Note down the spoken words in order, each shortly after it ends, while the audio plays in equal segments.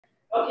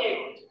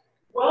Okay,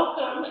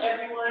 welcome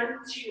everyone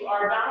to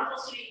our Bountiful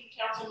City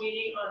Council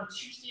meeting on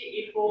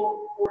Tuesday,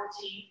 April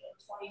 14th of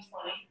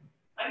 2020.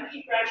 I'm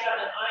Keith Bradshaw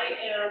and I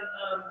am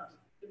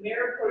the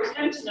Mayor Pro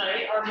Tem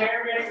tonight. Our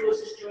Mayor Mary Lewis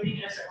is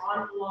joining us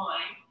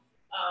online.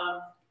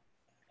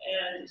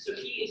 And so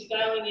he is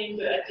dialing in,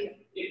 but I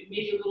think it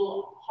made it a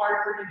little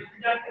hard for him to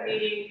conduct the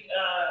meeting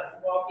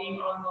while being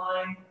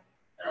online.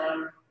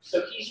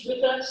 So he's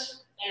with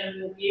us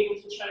and will be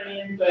able to chime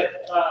in,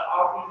 but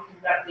I'll be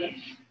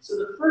conducting. So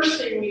the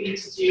first thing we need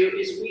to do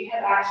is we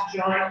have asked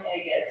John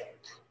Eggett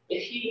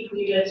if he would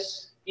lead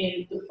us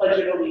in the Pledge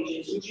of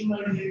Allegiance. Would you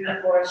mind doing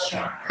that for us,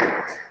 John?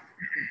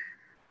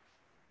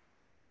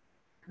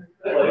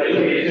 Pledge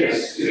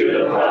allegiance to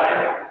the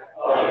flag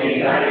of the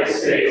United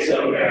States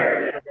of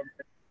America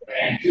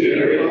and to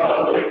the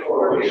republic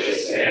for which it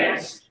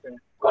stands,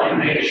 one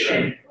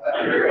nation,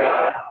 under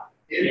God,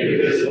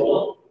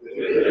 indivisible,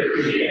 with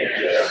liberty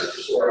and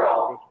justice for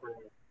all.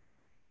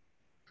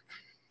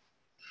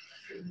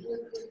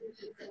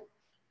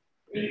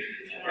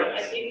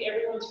 I think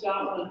everyone's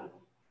got one.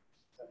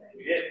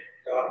 We did.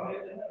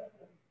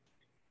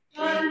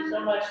 Thank you so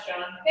much,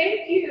 John.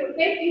 Thank you.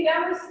 Thank you.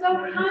 That was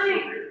so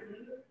kind.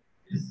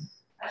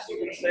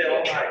 You can stay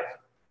all night.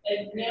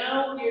 And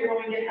now we're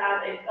going to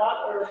have a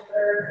thought or a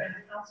prayer, and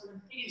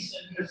Councilman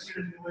Peterson has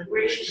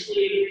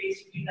graciously agreed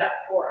to do that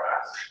for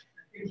us.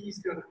 I think he's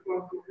got a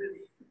quote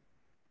already.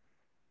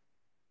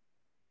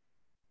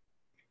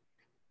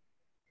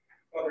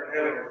 Father in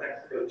heaven, we're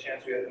thankful for the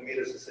chance we have to meet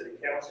as a city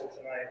council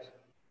tonight.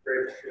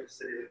 Grateful for the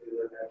city that we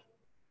live in.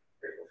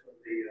 Grateful for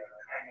the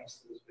kindness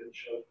that has been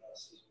shown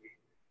us as we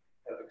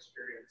have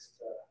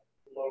experienced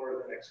lower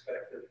than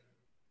expected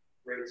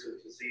rates of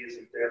disease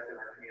and death in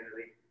our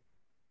community.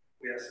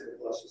 We ask that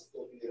the blessings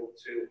will be able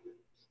to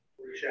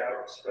reach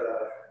out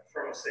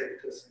from a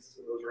safe distance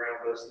to those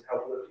around us and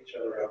help lift each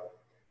other up.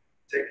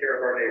 Take care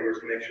of our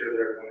neighbors and make sure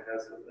that everyone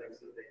has the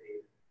things that they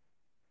need.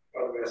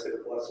 Father, we ask that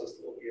the blessings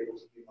that we'll be able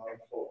to be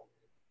mindful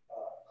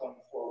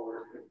coming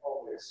forward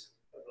always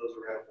of those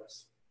around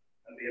us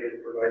and be able to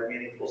provide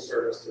meaningful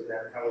service to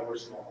them, however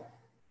small.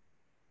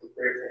 We're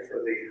grateful for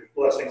the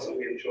blessings that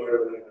we enjoy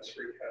living in this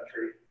free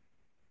country,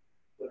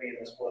 living in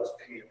this blessed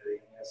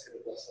community, and I ask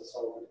you to bless us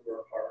all to do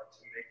our part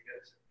to make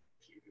it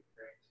keep it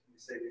great. We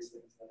say these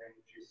things in the name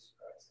of Jesus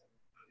Christ.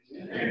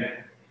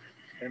 Amen.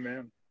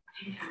 Amen.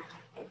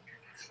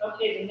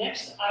 Okay, the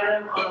next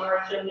item on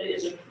our agenda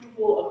is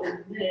approval of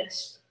the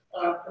minutes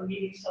from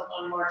meetings held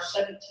on March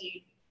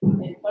 17th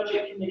and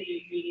budget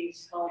committee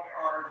meetings held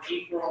on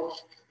April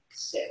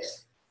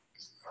 6th.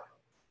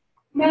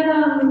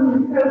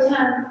 Madam Pro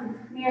Tem,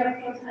 Mayor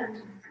Pro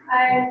Tem,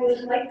 I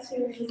would like to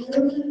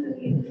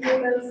move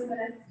those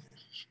minutes.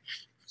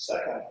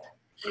 Second.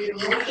 We have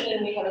a motion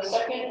and we have a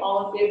second.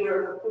 All in favor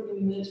of approving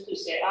the minutes,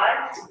 please say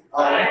aye.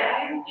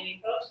 Aye.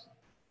 Any opposed?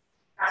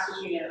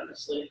 Passes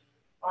unanimously.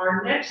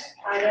 Our next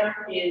item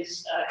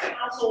is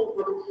council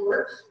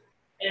reports,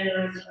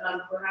 and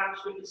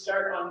perhaps we could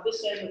start on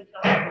this end of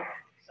council.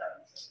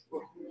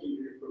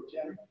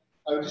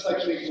 I would just like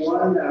to make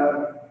one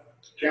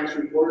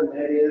council report, and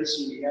that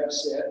is we have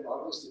set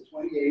August the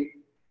 28th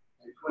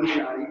and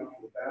 29th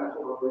for the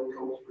Bountiful Road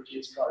Coach for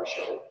Kids Car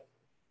Show.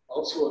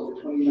 Also on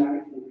the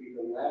 29th will be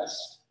the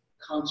last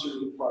concert in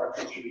the park,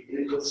 which we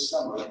did this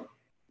summer,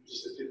 which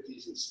is the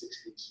 50s and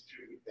 60s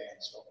tribute band.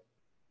 So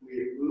we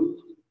have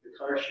moved the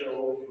car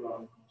show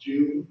from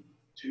June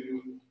to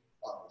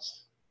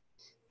August.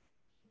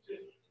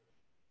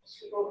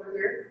 Over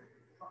here.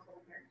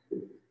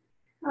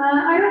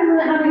 I don't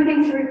really have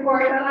anything to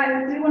report, but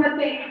I do want to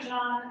thank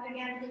John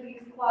again for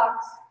these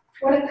clocks.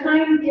 What a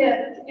kind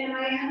gift, and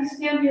I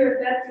understand you're a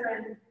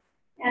veteran.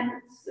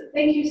 And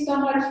thank you so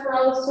much for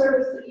all the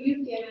service that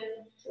you've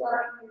given to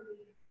our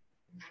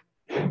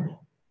community.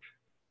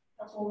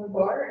 Councilwoman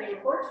Barr, any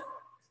reports?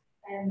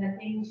 I have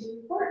nothing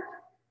to report.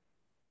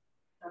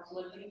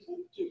 Councilman Peterson?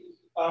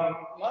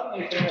 Not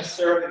anything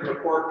necessarily to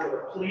report, but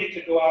a plea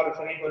to go out if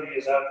anybody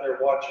is out there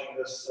watching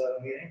this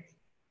meeting.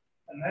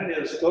 And that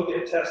is go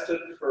get tested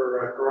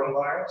for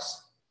coronavirus,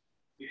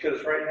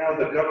 because right now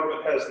the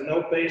government has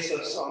no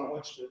basis on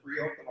which to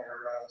reopen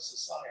our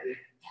society,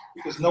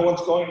 because no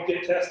one's going to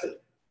get tested.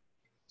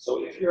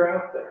 So if you're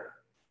out there,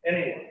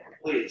 anyone,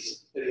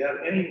 please, if you have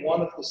any one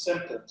of the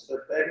symptoms,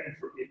 they're begging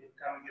for people to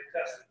come and get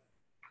tested.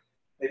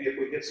 Maybe if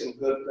we get some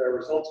good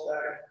results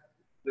back,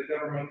 the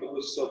government that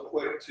was so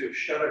quick to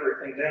shut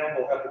everything down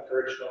will have the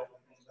courage to open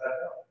things back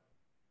up.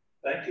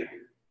 Thank you.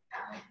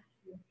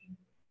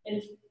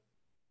 And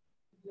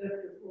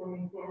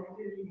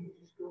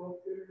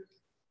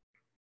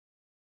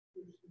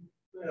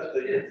At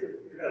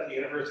the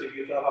University of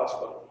Utah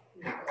Hospital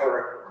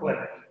or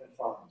clinic in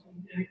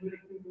Farmington.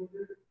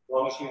 As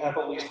long as you have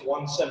at least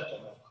one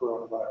symptom of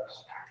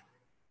coronavirus.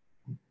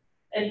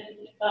 And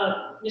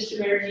Mr.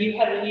 Mayor, do you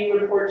have any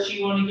reports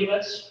you want to give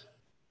us?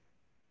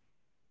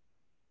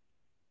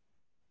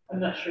 I'm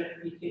not sure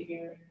if you can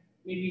hear.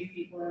 Maybe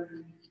people are.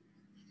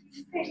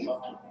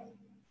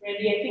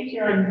 Randy, I think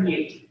you're on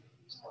mute.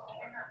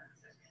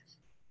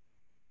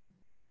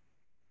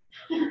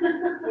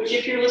 Which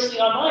if you're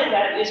listening online,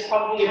 that is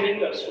probably a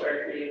bingo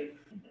square for you.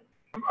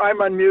 I'm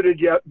unmuted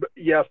yet, but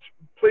yes,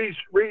 please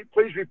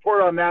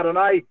report on that. And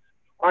I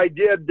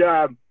did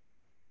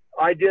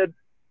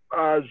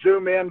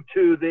zoom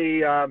into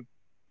the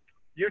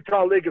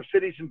Utah League of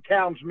Cities and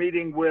Towns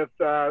meeting with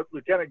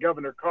Lieutenant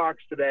Governor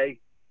Cox today.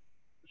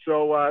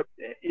 So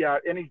yeah,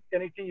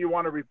 anything you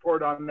want to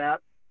report on that,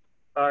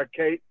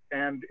 Kate,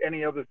 and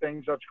any other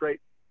things, that's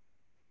great.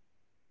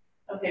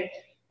 Okay.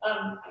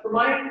 For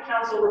my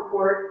council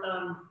report,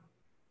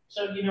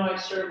 so you know I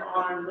serve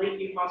on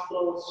Lakeview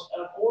Hospital's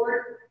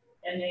board,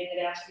 and they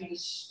had asked me to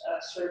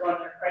serve on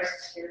their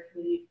crisis care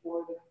committee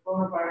for the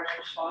coronavirus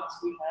response.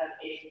 We had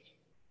a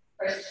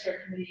crisis care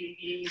committee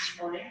meeting this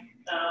morning,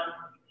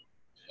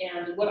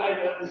 and what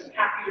I was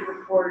happy to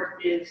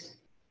report is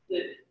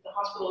that the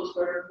hospital is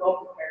very well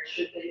prepared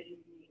should they be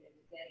needed.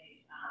 They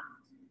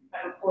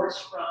have reports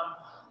from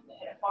the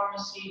head of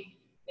pharmacy.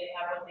 They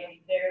have what they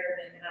need there.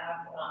 They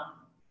have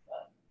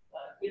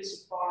good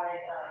supply,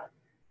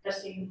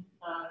 testing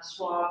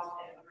swabs,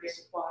 and a great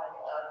supply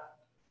of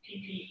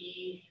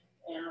PPE,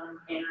 and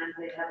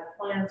they have a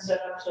plan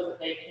set up so that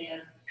they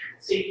can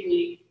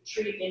safely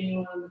treat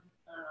anyone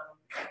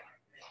that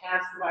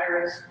has the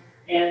virus.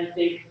 And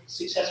they've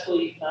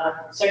successfully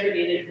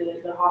segregated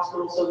the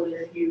hospital so that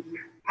if you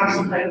have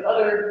some type of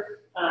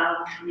other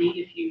need,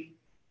 if you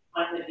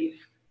find that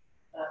you've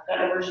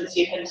got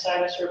emergency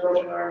appendicitis or a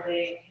broken arm,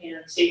 they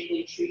can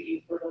safely treat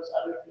you for those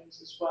other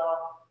things as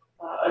well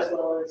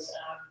as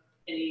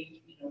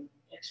any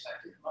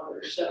expected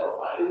others.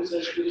 So it was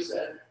a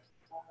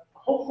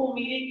hopeful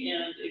meeting,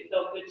 and it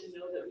felt good to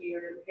know that we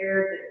are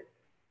prepared.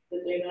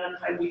 That the amount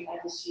of time we've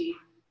had to see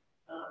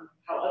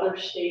how other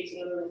states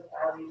and other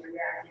localities are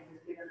reacting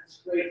has given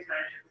us great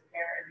time to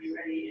prepare and be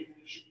ready, and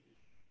we should be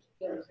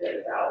feeling good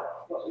about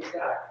what we've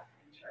got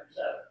in terms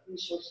of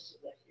resources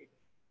of that.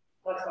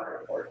 That's my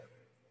report.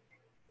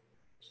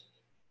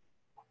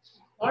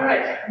 All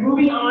right,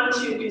 moving on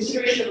to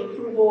consideration of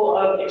approval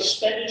of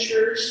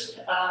expenditures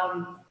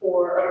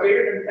for a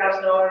greater than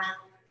 $1,000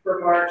 for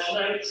March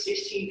 9th,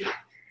 16th,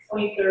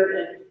 23rd,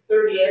 and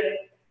 30th,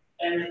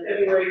 and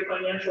February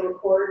financial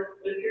report.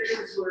 It appears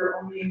since we're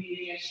only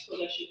meeting, I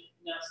suppose I should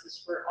announce this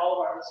for all of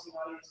our listening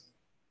audience.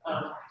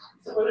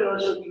 So we're going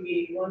to be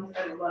meeting one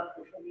time a month,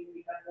 which will mean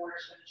we have more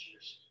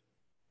expenditures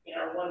in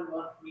our 1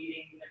 month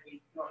meeting than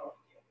we normally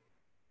do.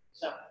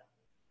 So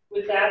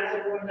with that, has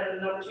everyone had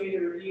an opportunity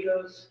to review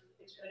those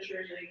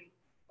expenditures? Any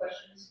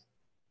questions?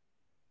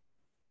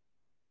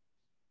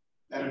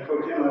 Madam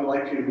Pro Tem, I'd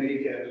like to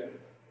make a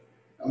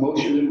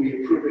motion that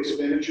we approve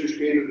expenditures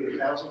greater than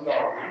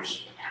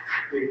 $1,000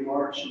 dated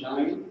March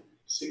 9th,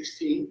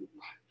 16th,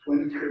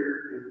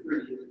 23rd, and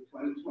 30th,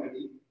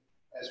 2020,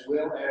 as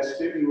well as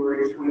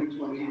February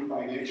 2020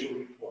 financial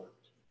report.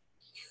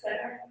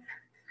 Second.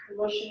 A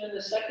motion and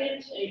a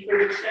second. Any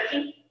further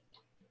discussion?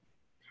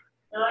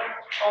 Not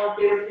all in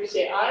favor, please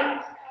say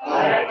aye.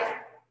 Aye.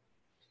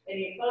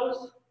 Any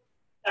opposed?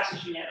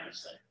 Passes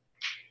unanimously.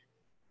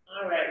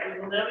 All right, we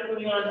will now be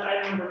moving on to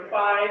item number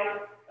 5,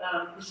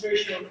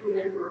 consideration of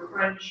approval for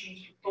Prime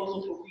Machine's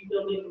proposal for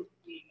rebuilding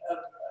the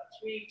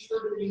 3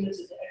 turbine units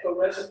at the Echo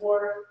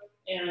Reservoir.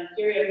 And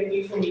Gary, I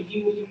believe when you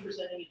will be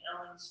presenting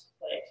Ellen's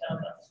place.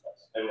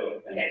 I will.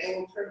 Okay, so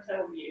we'll turn that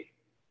over to you.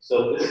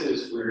 So this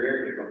is, we're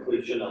nearing the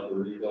completion of the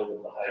rebuild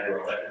of the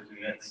hydroelectric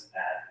units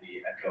at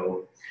the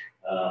Echo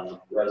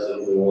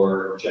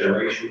Reservoir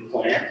Generation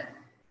Plant.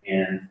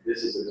 And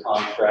this is a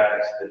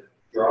contract that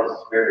draws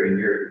us very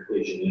near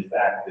completion. In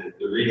fact,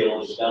 the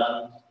rebuild is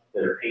done,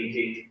 they're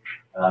painting.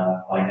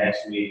 By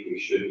next week, we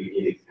should be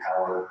getting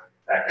power.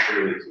 In fact, as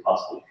early as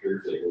possible,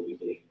 Thursday, we'll be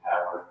getting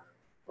power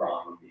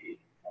from the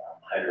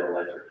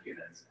hydroelectric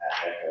units at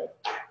Echo.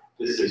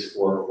 This is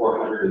for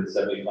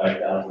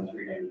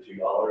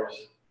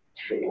 $475,302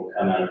 that will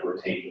come out of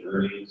retained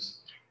earnings.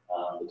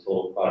 The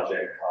total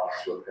project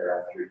cost to repair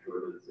all 3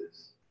 turbines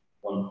is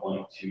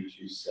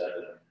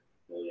 $1.227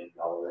 million.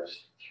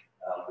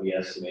 We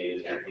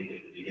estimated, I think,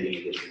 at the beginning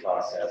of this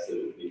process that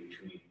it would be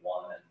between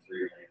 $1 and $3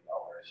 million.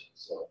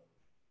 So,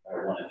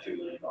 or $1 and $2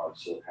 million.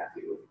 So we're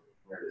happy with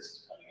where this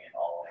is coming in,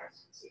 all things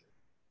considered.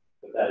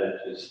 But that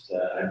is just,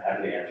 I'm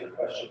happy to answer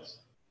questions.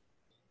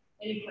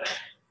 Any questions?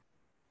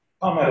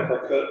 Comment if I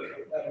could,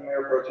 Madam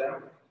Mayor Pro Tem.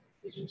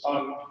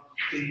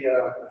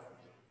 The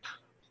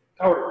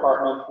power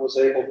department was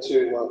able to,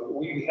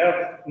 we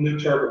have new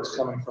turbines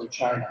coming from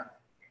China,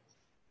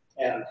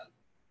 and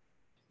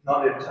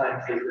not in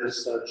time for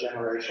this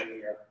generation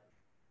year.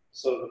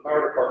 So the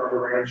power department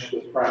arranged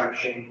with Prime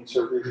Machine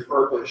to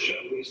refurbish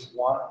at least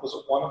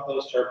one of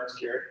those turbines,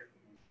 Gary,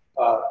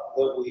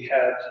 that we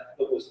had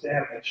that was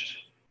damaged.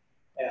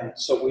 And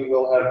so we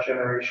will have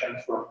generation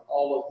from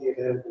all of the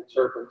available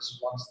turbines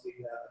once the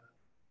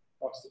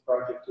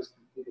project is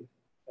completed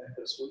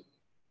this week.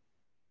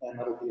 And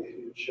that'll be a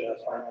huge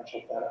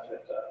financial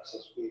benefit to us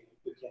as we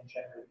begin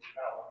generating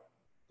power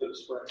for the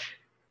spring.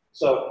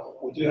 So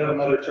we do have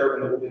another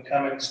turbine that will be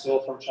coming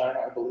still from China.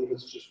 I believe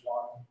it's just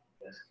one.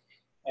 Yes.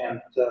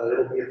 And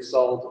it'll be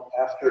installed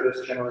after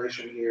this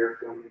generation year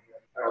when the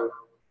power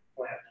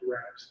plant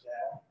ran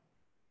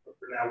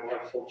now we'll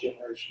have full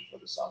generation for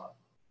the summer.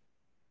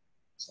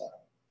 So.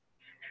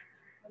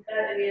 With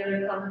that, any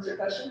other comments or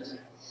questions?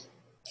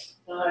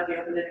 Do you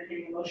have an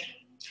entertaining motion?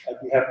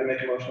 I'd be happy to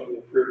make a motion to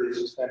approve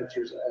these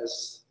expenditures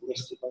as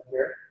listed by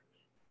Gary.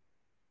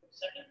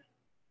 Second?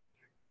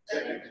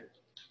 Second.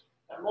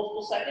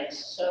 Multiple seconds,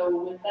 so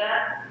with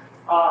that,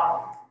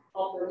 call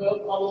for a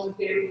vote. All those in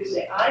favor, please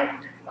say aye.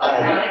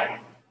 Aye.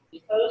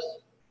 Any opposed?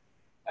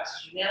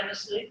 Passes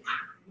unanimously.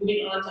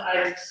 Moving on to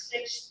item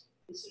 6,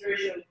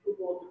 consideration of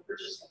approval of the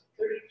purchase of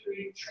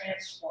 33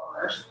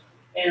 transformers.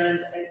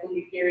 And I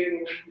believe Gary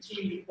will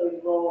continue to play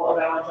the role of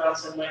Alan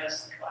Johnson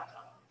minus the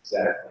laptop.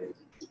 Exactly.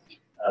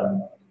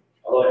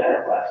 Although I had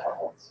a laptop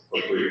once for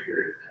a brief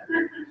period of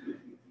time.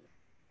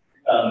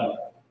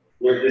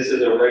 This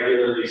is a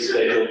regularly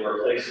scheduled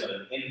replacement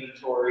of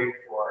inventory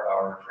for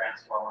our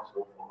transformers,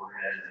 both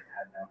overhead and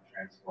head-mount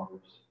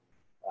transformers.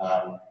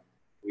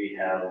 We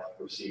have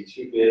received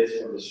 2 bids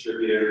from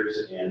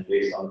distributors, and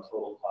based on the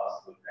total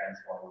cost of the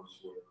transformers,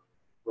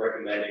 we're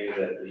recommending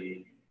that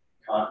the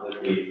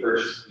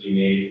purchase be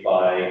made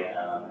by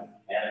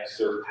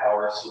Annexter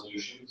Power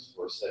Solutions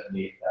for $78,500.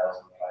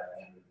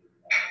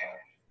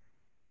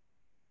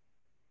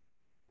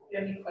 Do you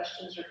have any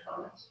questions or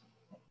comments?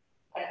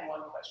 I have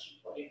one question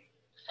for you.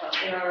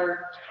 In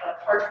our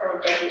part of our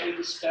budget, we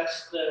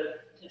discussed the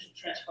potential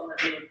transformer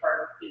being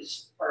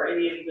are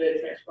any of the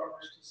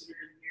transformers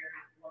considered near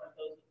one of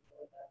those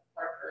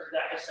part, or is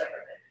that a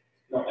separate thing?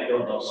 No, I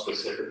don't know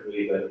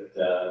specifically, but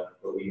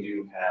we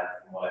do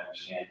have, from what I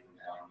understand from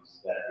Elms,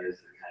 that is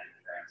the kind of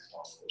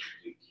transformer that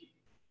we do keep.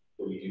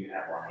 But we do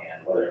have on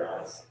hand, whether or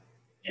not it's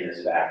in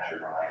this batch or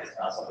not. It's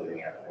not something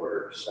we have to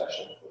order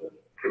special for the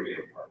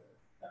premium part.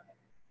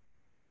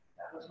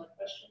 That was my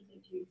question.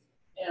 Thank you.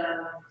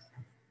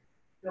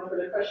 No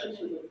further questions.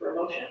 We look for a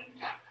motion.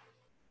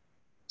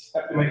 I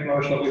have to make a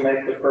motion that we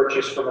make the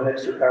purchase from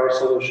Annexter Power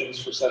Solutions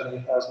for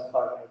 $70,535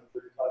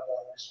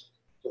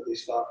 for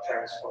these stock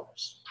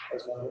transformers.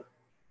 As noted.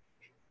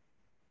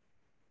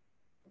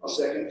 I'll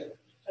second.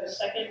 Have a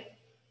second.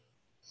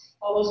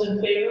 All those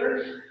in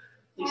favor,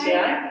 please say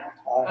aye.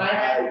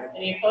 Aye.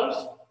 Any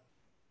opposed?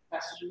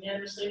 Passes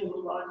unanimously. We'll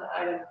move on to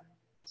item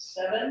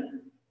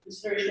 7.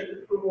 Consideration of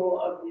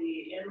approval of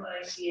the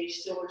MICA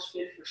Steelworks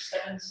bid for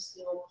 7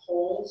 steel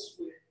poles,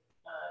 with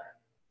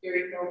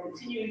Gary Hill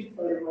continuing to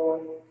play the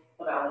role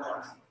of Alan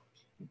Johnson.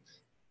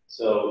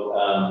 So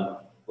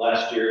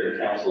last year, the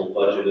council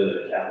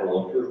budgeted a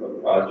capital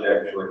improvement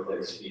project to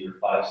replace feeder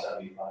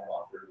 575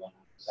 on 31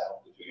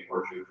 South between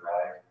Orchard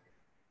Drive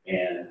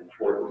and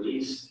 4th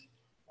East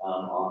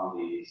on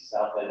the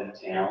south end of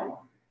town.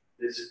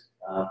 This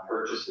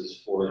purchase is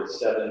for the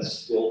 7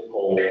 steel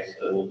poles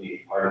that will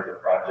be part of the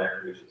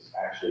project, which is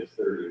actually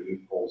 30 new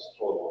poles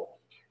total.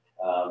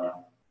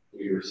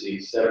 We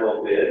received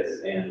several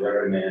bids and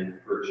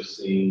recommend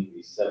purchasing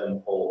the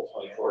 7-pole,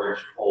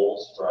 24-inch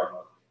poles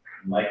from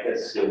MICA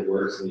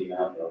Steelworks in the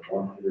amount of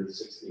 $169,060.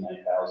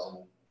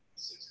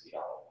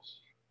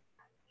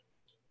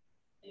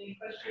 Any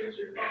questions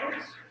or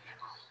comments?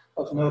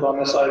 Of note on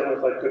this item,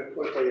 if I could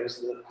quickly, is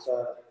that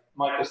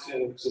MICA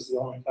Steelworks is the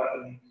only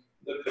company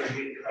that can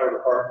meet our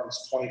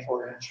department's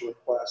 24-inch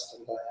request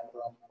in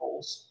diameter on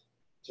poles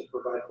to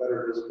provide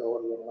better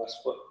visibility and less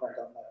footprint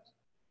on that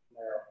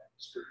narrow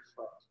street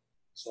front.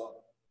 So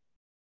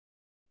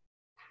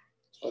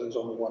there's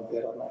only one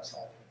bid on that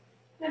side.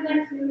 I'd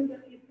like to move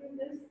that we approve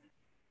this.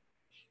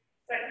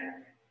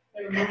 Second.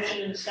 We have a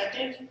motion and a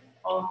second.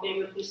 All in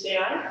favor, please say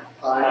aye.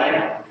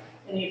 Aye.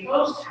 Any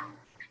opposed?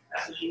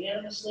 Passes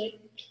unanimously.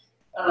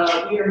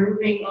 We are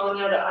moving on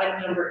now to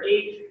item number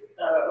 8,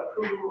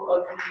 approval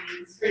of the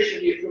consideration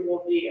of the approval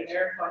of the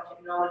Americon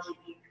Technology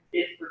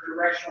bid for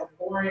directional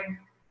boring,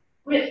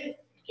 with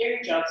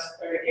Gary Hill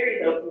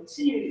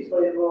continuing to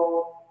play the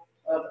role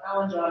of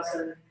Alan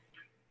Johnson.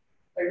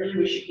 I really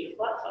wish you could get a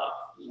flat top.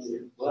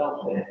 Well,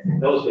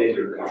 those days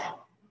are gone.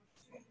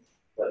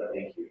 But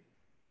thank you.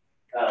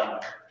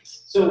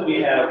 So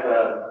we have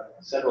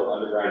several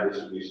underground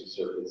distribution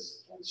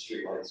circuits and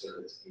streetlight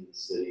circuits in the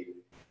city.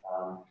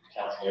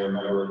 Council may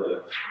remember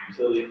the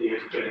utility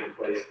fees put in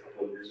place a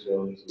couple of years ago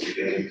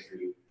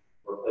to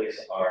replace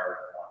our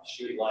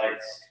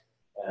streetlights.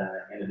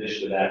 In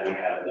addition to that, we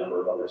have a number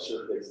of other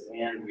circuits,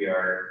 and we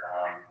are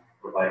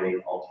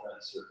providing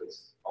alternative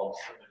circuits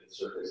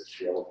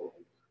to be able to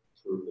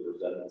improve the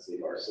redundancy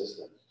of our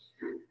system.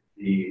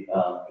 The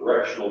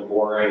directional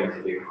boring is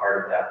a big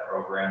part of that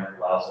program. It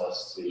allows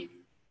us to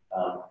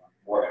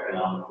more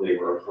economically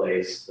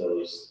replace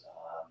those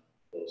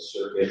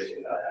circuits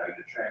without having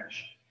to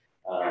trench.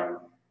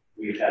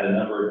 We've had a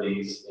number of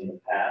these in the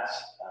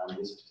past.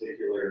 This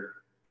particular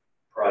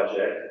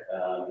project,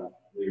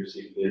 we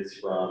received bids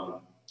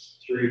from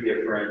 3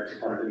 different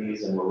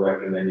companies, and we're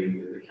recommending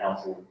that the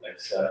council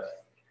accept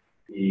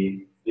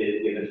the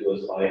bid given to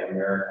us by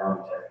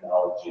Americon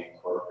Technology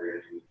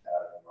Incorporated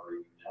out of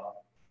Murray, Utah,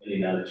 in the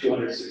amount of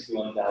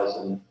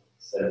 $261,077.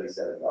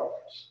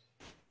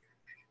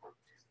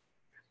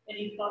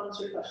 Any comments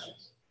or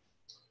questions?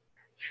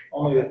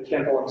 Only that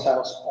Kendall's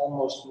house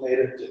almost made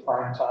it to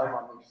prime time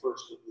on the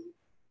first of the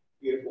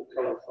beautiful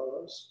color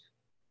photos.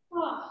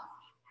 Oh,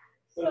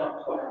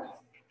 so close.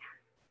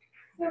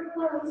 So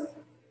close.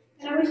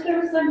 And I wish there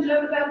was some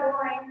joke about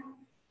boring.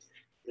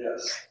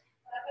 Yes.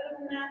 Other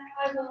than that,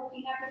 I will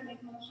be happy to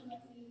make a motion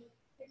that we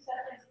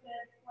accept this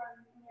bid from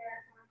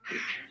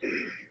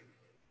American.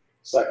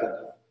 Second.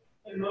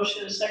 A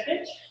motion and a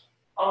second.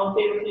 All in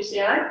favor, please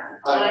say aye.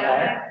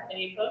 Aye.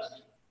 Any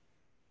opposed?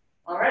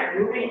 All right,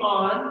 moving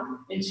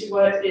on into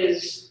what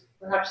is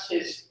perhaps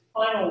his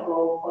final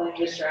role, playing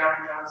Mr.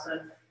 Alan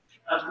Johnson.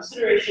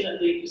 Consideration of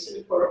the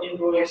Pacific Corp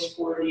invoice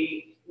for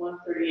the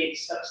 138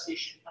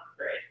 substation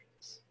upgrade.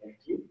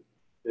 Thank you.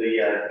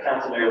 The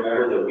council may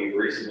remember that we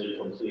recently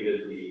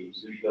completed the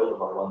rebuild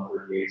of our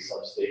 138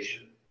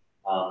 substation.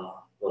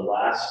 The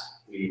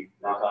last, we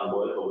knock on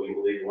wood, but we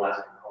believe the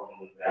last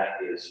component of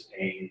that is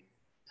paying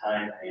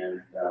time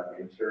and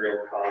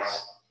material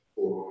costs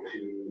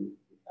to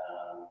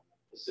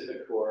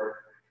Pacific Corp.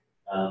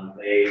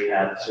 They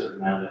have a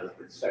certain amount of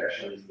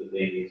inspections that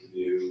they need to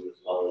do,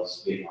 as well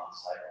as being on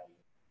site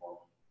on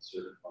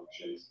certain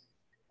functions.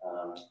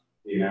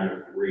 The amount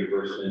of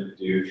reimbursement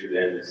due to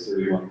them is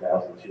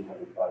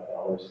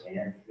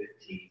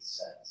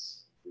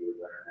 $31,205.15. We would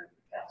recommend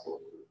the council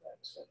approve that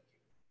expenditure.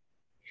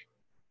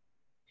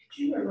 Do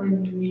you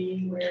remember the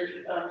meeting where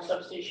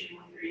substation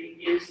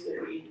 3 is that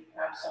we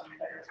have some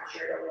kind of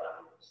shared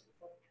overlap?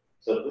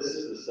 So this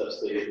is the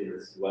substation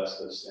that's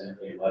west of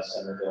West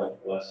Centerville,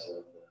 west of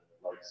the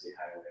Legacy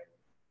Highway.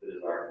 It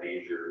is our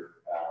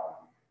major,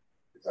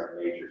 it's our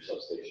major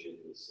substation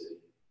in the city.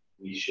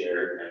 We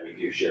share, and we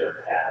do share a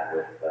pad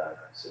with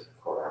Pacific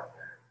Corp out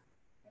there.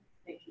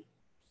 Thank you.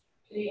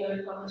 Any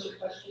other comments or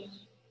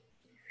questions?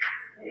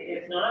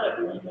 If not, I'd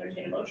like to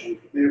entertain a motion.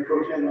 Mayor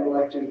Pro Tem, I'd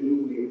like to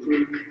move we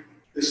approve the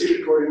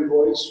Pacific Corp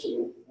invoice for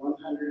the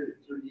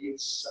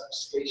 138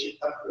 substation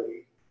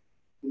upgrade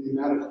in the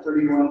amount of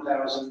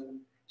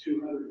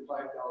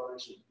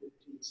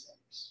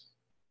 $31,205.15.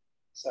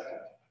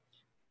 Second.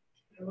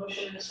 A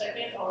motion and a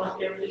second. All in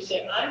favor, please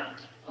say aye.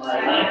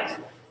 Aye.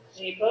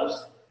 Any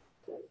opposed?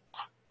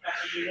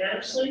 Passes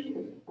unanimously.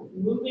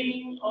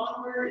 Moving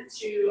onward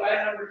to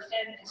item number 10,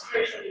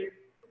 consideration of the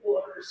approval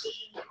of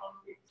precision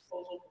concrete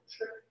disposal for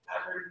trip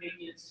hazard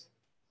maintenance.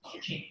 Mr.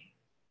 Cheney.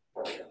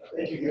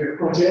 Thank you, Mayor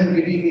Pro Tem.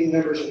 Good evening,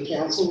 members of the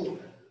council.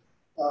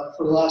 For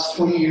the last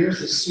 20 years,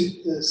 the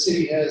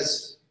city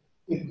has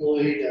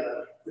employed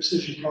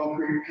precision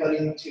concrete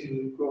cutting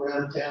to go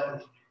around town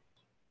and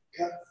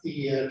cut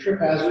the trip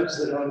hazards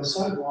that are on the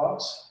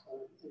sidewalks.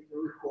 At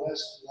your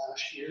request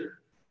last year,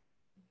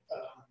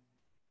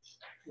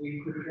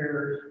 we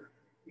prepared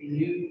a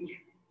new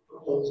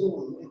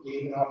proposal and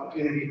gave an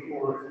opportunity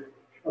for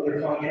other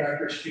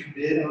contractors to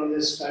bid on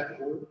this type of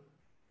work.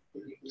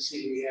 And you can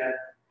see we had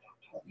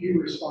a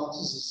few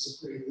responses. It's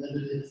a pretty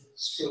limited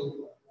scope of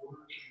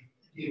work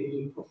to be able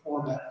to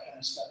perform that kind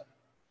of stuff.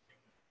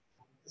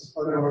 As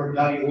part of our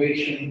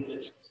evaluation,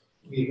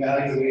 we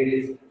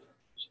evaluated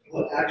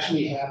what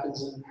actually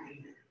happens in the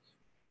community.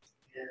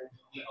 And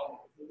a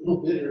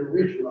little bit of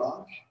ridge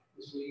rock,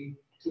 as we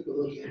took a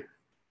look at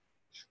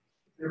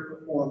their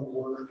performed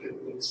work, and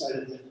we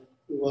decided that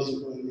it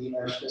wasn't going to meet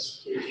our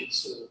specifications.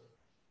 So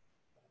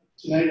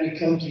tonight we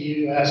come to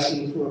you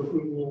asking for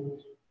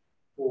approval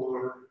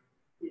for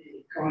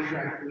a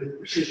contract with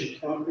Precision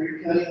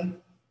Concrete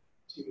Cutting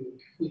to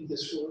complete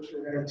this work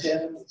around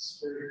town. It's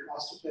very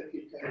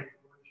cost-effective kind of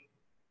work.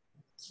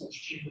 It's much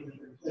cheaper than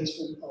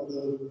replacement,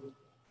 although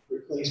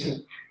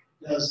replacement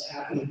does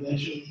happen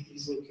eventually at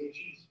these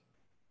locations.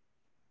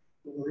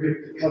 We're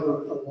able to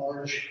cover a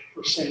large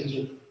percentage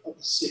of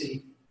the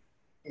city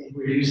and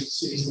reduce the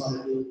city's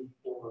liability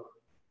for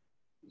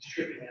these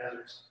tripping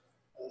hazards.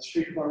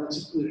 Street departments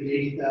included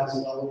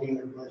 $80,000 in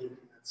their budget,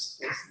 and that's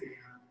the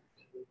amount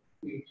that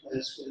we plan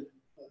to spend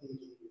by the end of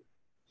the year.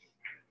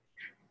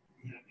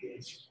 I'm happy to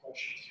answer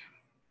questions.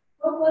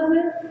 What was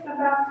it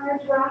about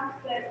ridge rock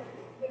that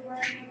they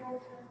weren't able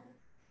to?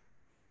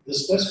 The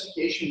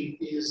specification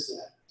is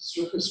that the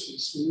surface be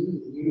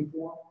smooth and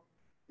uniform.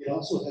 It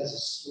also has a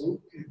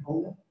slope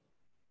component.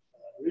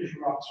 Ridge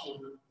rocks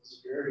was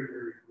very,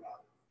 very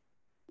rough.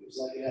 It was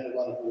like it had a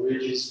lot of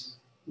ridges,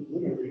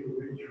 literally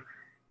ridge.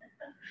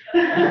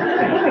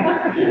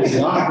 It was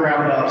not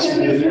ground up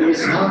smooth. It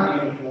was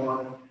not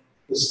uniform.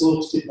 The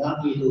slopes did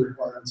not meet the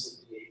requirements of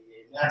the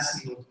ADA, and that's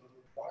the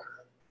ultimate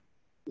requirement.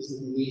 Is that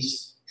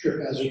these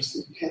trip hazards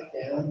that cut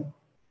down,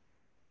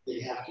 they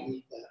have to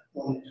meet that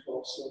 1 in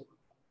 12 slope.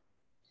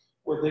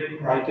 Were they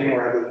grinding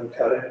rather than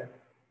cutting?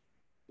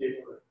 They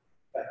were.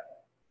 Okay.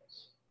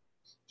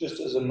 Just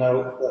as a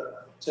note, that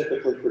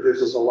typically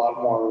produces a lot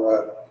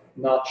more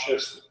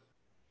noxious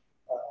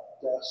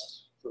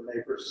dust for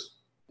neighbors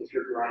if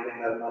you're grinding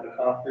that amount of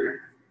concrete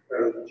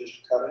rather than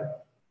just cutting.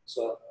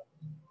 So,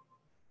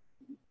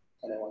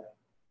 anyway.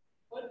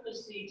 What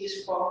was the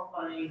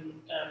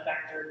disqualifying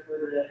factor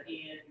for the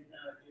Ian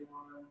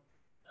DeLong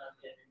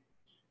bid?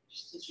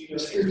 Just as you know.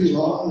 Mr.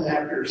 DeLong,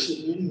 after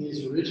submitting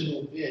his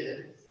original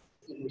bid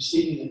and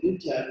receiving a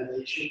bid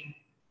tabulation,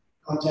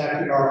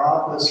 contacted our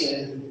office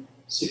and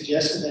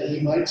suggested that he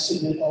might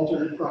submit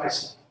alternate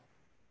pricing.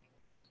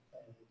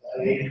 And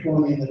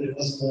informed me that it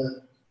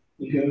wasn't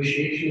a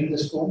negotiation at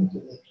this point,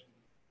 and that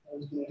I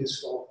was going to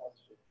disqualify.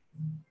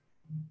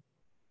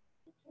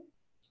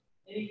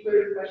 Any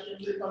further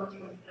questions or comments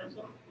from the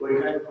council?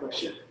 Wait, I have a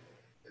question.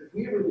 Have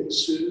we ever been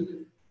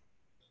sued?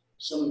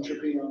 Someone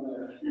tripping on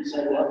the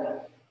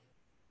sidewalk?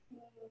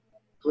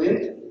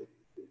 Clint?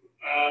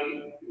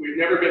 We've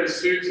never been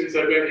sued since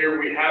I've been here.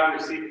 We have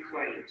received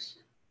claims.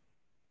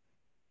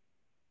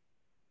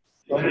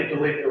 Don't need to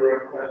leave the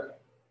room, Clint.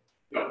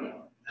 No.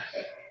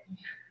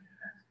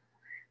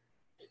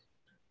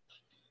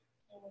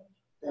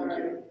 All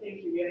right,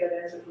 thank you. We have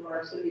that answer from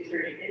our city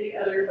attorney. Any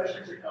other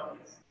questions or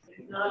comments?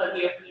 If not, I'd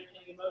be open to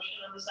taking a motion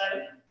on this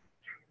item.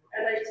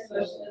 I'd like to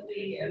motion that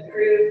we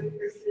approve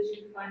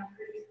Precision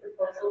Concrete's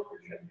proposal for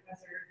trip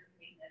hazard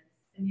maintenance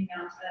in the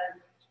amount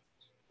of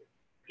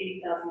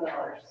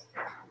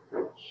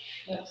 $80,000.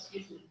 No,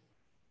 excuse me.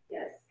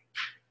 Yes.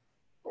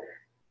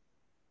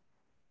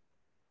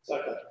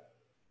 Second.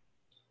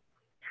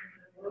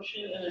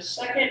 Motion and a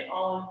second.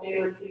 All in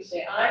favor, please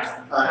say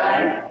aye.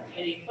 Aye.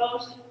 Any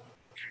opposed?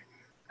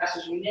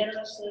 Passes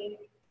unanimously.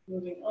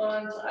 Moving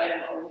on to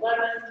item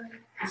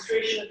 11,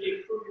 consideration of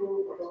the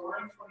approval of the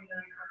line 29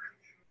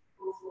 architectural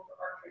proposal for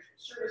architectural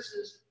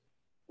services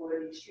for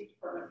the street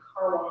department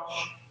car wash.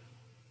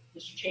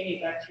 Mr.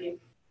 Cheney, back to you.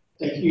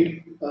 Thank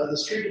you. The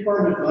street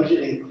department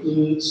budget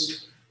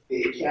includes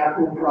a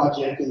capital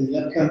project in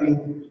the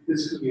upcoming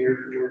fiscal year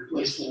for the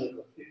replacement of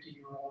a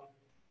 50-year-old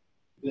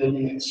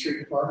building in the street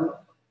department.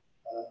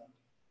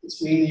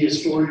 It's mainly a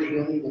storage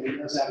building, but it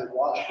does have a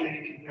wash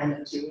bay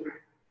component to it.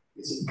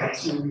 It's a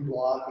masonry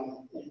block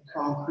and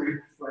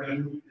concrete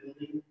frame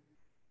building,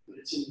 but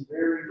it's in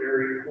very,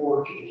 very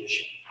poor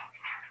condition.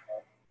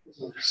 As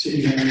a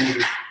city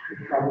manager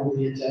could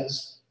probably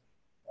attest,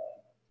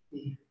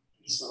 he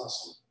saw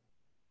some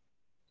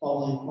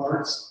falling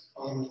parts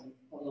on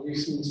the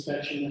recent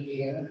inspection that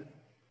we had.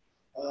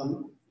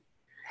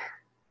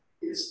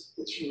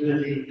 It's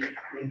really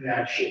in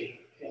bad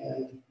shape.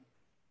 And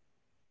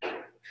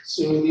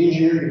so the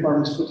engineering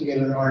department's put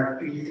together an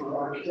RFP for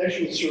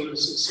architectural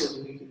services so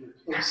that we can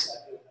replace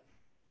that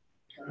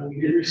building.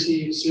 We did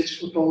receive 6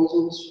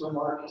 proposals from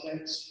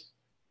architects,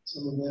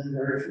 some of them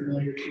very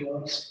familiar to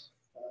us,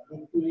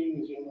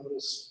 including, as you'll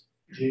notice,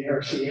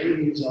 JRCA,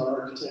 who's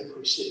our architect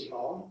for City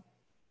Hall.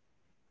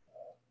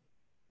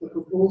 The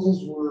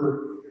proposals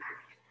were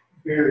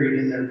varied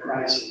in their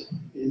pricing,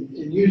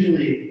 and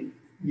usually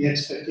the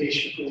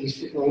expectation for these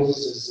proposals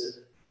is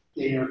that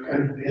they are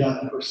kind of bid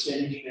on a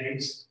percentage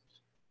base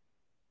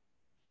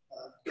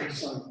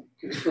based on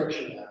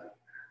construction value.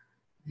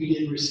 We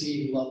did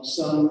receive lump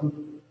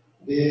sum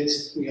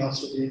bids. We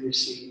also did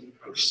receive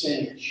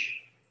percentage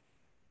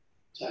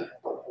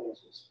type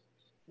proposals.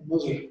 And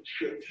those are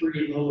the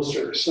 3 lowest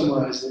are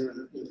summarized there in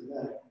the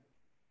middle.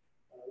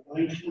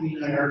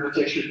 929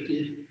 Architecture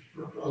did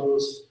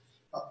propose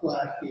a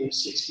flat fee of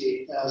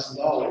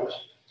 $68,000.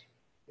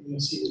 And you'll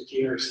see the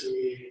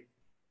JRCA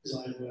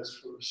design was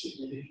for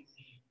significantly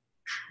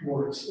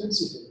more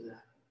expensive than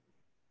that.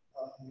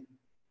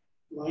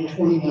 Line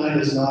 29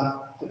 is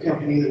not the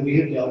company that we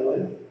have dealt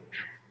with.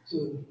 So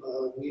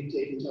we've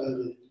taken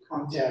time to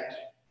contact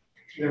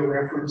their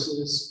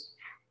references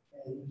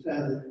and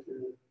found that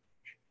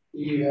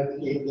you have the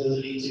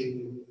capability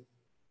to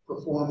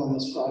perform on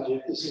this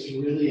project. This is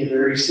really a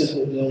very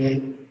simple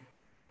building.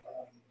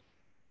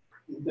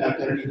 In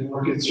fact, I'd be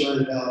more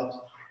concerned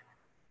about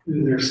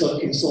who their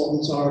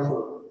sub-consultants are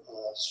for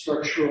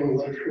structural,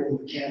 electrical,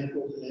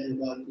 mechanical,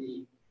 than about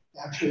the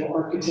actual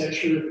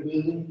architecture of the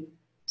building.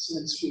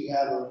 Since we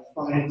have a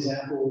fine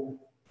example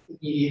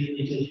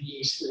immediately to the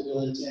east that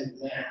we'll intend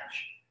to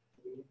match,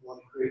 we don't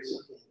want to create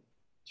something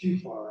too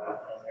far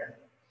out on there.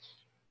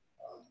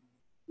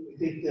 We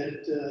think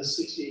that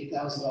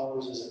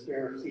 $68,000 is a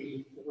fair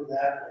fee for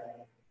that.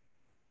 And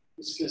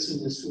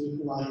discussing this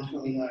with Line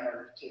 29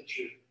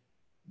 Architecture,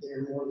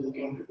 they're more than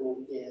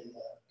comfortable in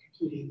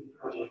completing the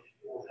project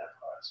for that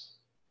price.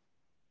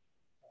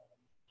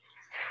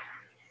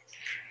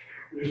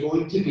 There's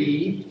going to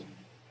be,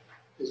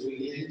 as we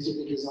get into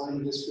the design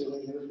of this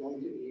building, there's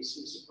going to be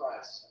some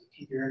surprises. I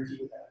can guarantee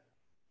you that.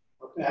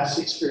 Our past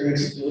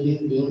experience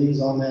building buildings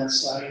on that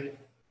site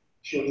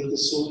show that the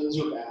soils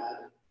are bad,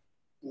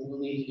 and we'll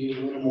need to do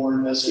a little more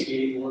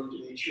investigative work to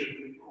make sure that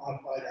we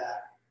quantify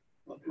that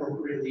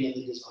appropriately in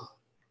the design.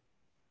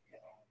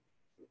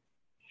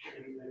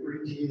 I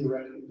bring to you the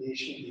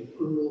recommendation of the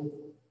approval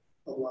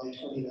of Line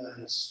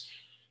 29's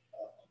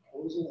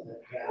proposal, and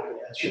I'm happy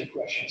to answer your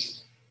questions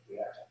if you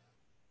have.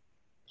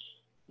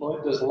 Well,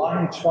 does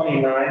line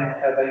 29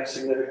 have any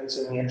significance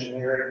in the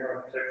engineering or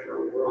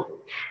architectural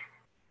world?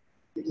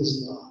 It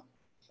does not.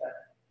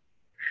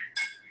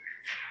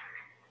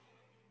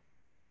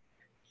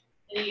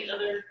 Any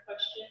other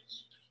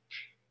questions?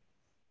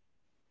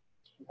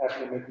 I'm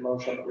happy to make a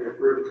motion that we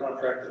approve the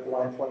contract of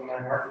line 29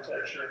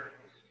 architecture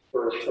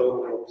for a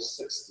total of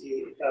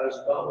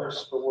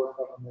 $68,000 for work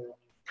on the new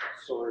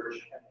storage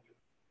and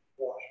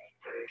wash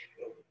bay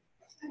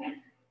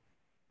building.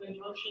 We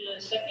motion and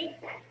a second.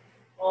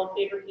 All in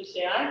favor, please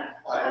say aye.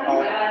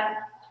 Aye.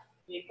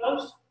 Any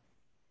opposed?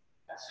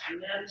 Passed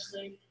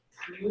unanimously.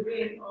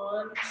 Moving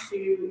on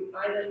to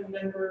item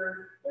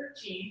number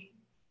 13,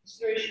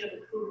 consideration of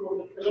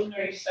approval of the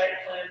preliminary site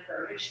plan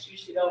for a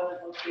mixed-use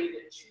development located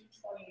at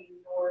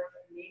 220 North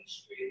Main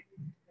Street.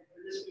 And for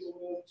this, we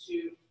will move to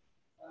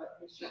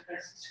Mr.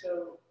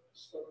 Francisco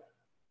Slovan.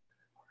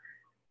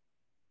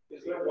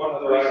 Is there one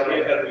other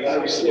item that we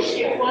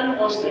Issue one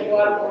of the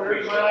water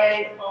order.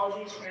 My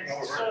apologies,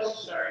 Francisco.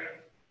 Sorry.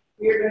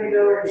 We are going to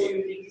go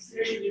to the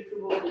consideration of the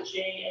approval of the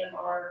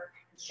JMR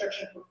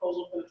construction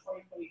proposal for the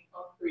 2020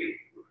 concrete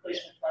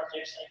replacement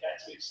projects. I got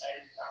too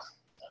excited about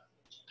it.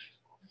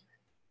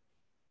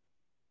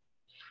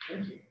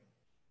 Thank you.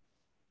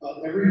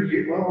 Every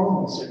year, well,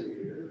 almost every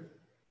year,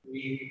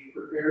 we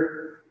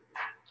prepare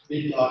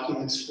bid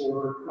documents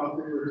for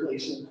concrete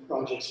replacement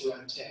projects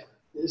around town.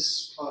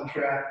 This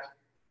contract,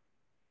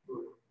 for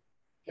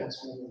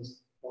Councilman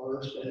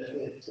Barr's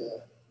benefit,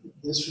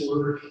 this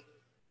work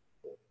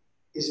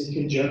is in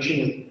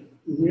conjunction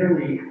with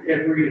nearly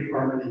every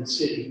department in the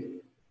city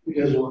who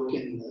does work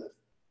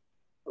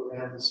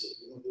around the city.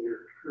 Whether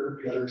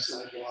curb, gutter,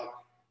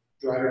 sidewalk,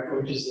 dry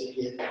approaches that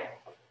get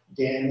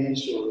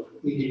damaged or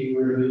need to be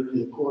removed in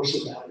the course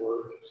of that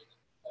work.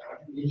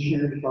 The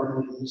engineering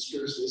department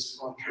administers this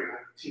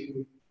contract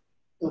to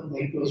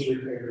make those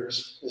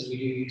repairs as we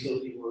do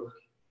utility work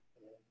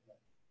and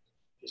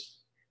just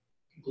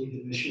complete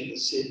the mission of the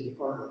city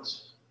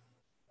departments.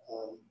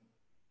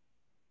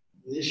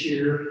 This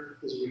year,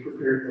 as we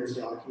prepared those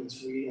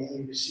documents, we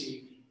only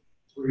received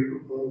 3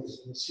 proposals.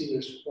 And you'll see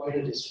there's quite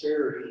a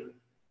disparity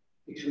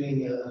between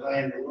the high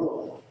and the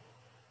low.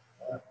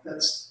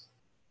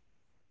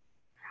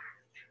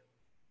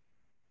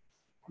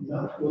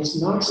 What's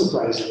not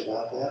surprising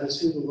about that is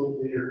who the low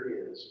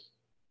bidder is.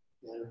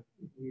 And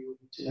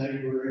tonight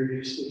we were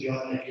introduced to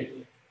John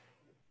Eckert.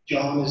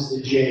 John is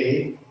the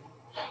J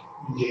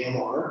in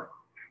JMR.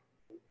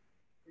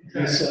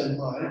 His son,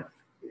 mine.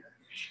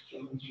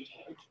 John's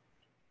retired.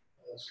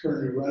 Is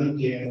currently running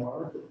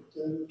JMR, but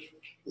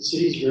the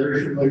city is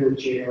very familiar with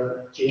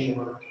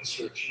JMR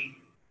construction.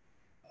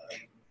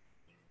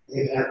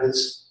 They've had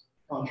this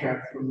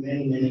contract for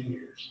many, many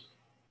years.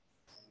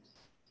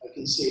 I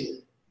can say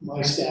that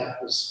my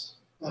staff was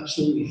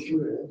absolutely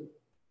thrilled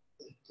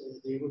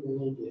that they were the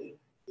little bit,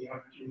 the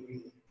opportunity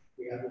that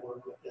we had to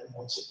work with them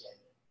once again.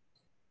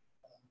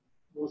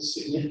 What's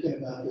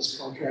significant about this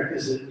contract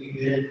is that we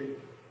bid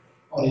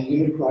on a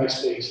unit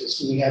price basis,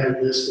 and we had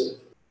a list of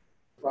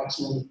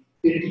approximately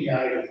 50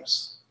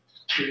 items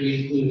that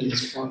we include in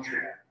this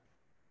contract.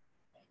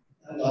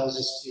 That allows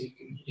us to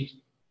complete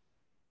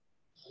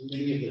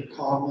many of the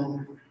common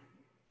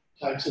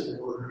types of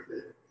work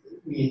that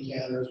we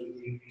encounter as we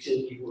do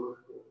utility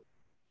work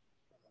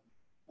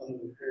or other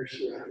repairs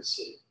throughout the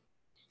city.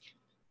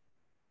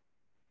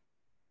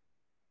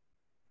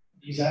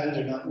 These items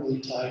are not really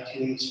tied to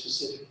any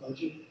specific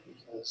budget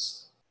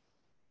because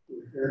the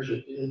repairs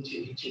are billed to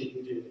each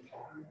individual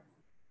department.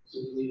 So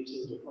we leave it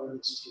to the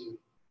departments to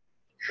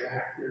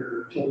track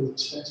their total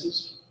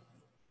expenses.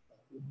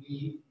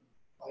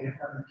 My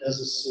department does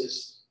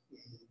assist in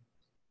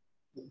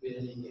the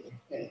billing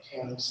and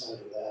accounting side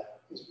of that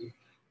as we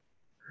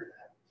prepare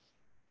that.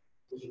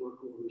 Those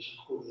work orders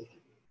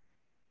accordingly.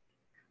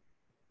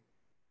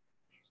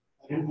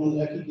 I don't know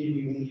that I could give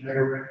you any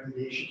higher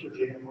recommendation for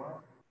JMR.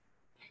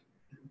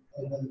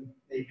 And then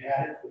they've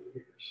had it for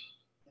years.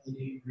 And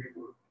they do great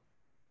work.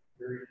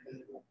 Very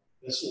dependable.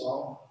 Yes,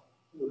 well,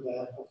 we're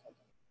valuable.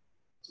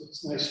 So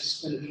it's nice to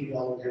spend a few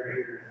dollars right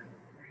here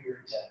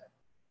in town.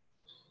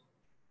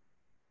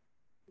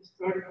 We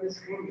started this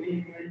company in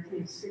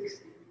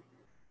 1960.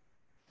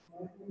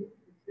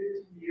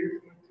 50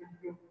 years when I took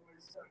it over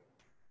myself.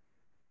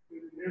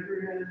 We've never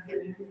had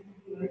any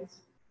complaints.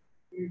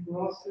 We've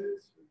lost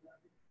it.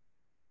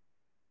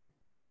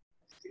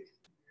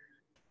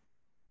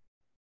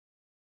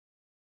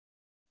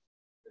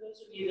 For those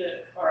of you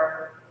that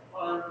are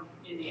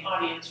in the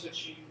audience, what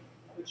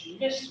you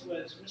missed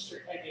was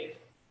Mr. Eggett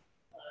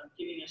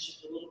giving us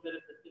just a little bit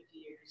of the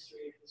 50-year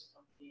history of this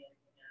company and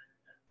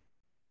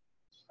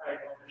his pride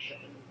ownership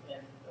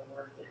and the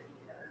work that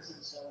he does.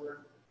 And so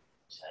we're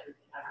excited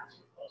to have this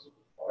proposal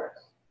before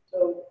us.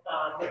 So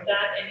with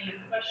that, any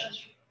questions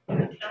from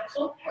the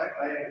council?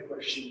 I have a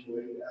question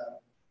for you.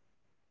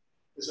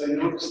 As I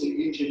noticed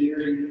the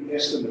engineering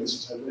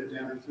estimates as I went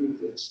down through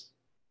this,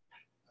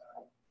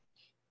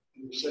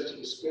 there's such a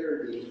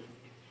disparity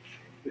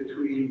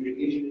between the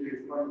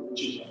engineering department,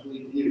 which is, I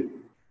believe, you,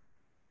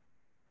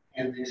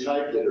 and these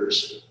high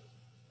bidders.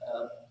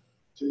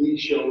 To me,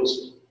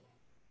 shows,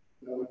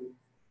 how do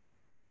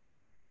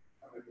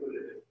I put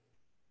it,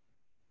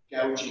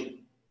 gouging.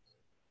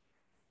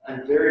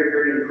 I'm very,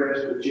 very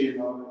impressed with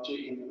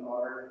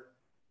JMR.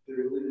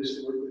 They're willingness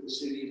to work with the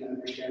city and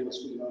understand what's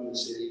going on in the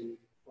city.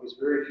 I was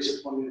very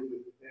disappointed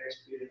with the next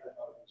bid. I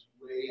thought it was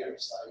way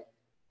outside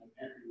and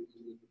everything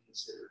we need to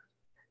consider.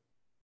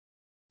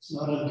 It's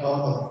not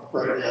uncommon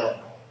right now.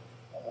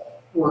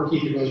 Work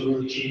either goes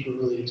really cheap or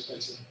really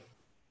expensive.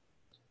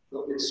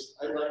 But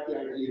I like the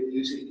idea of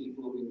using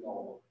people we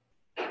know.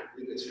 I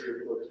think it's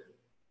very important.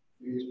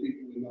 These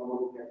people we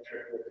know, we have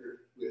track record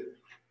with,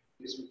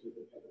 this we can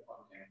depend upon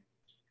them.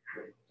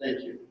 Thank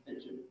you, thank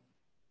you.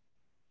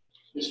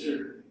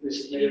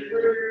 Any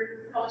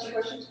further comments or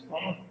questions?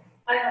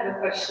 I have a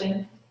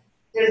question.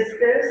 Does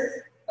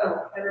this,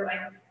 oh, never mind.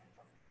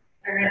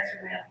 I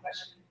answered my own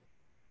question.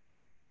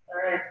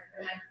 All right.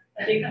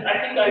 I think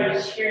I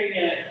was hearing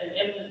an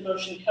imminent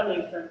motion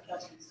coming from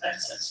Councilman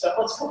Sampson, so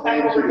let's go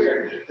back over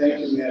here. Thank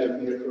you,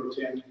 Madam Mayor Pro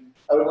Tem.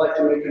 I would like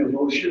to make a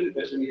motion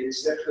that we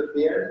accept the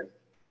bid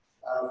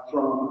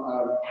from,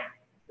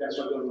 that's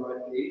what I'm on the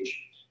right page,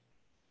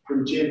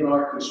 from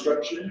JNR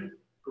Construction,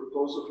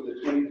 proposal for the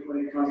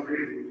 2020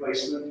 concrete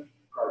replacement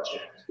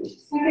project.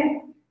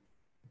 Second.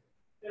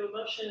 We have a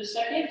motion and a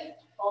second.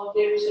 All in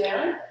favor, say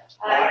aye.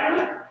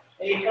 Aye.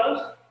 Any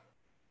opposed?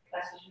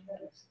 Passes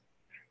unanimous.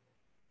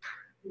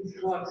 These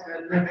clocks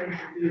had nothing to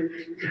do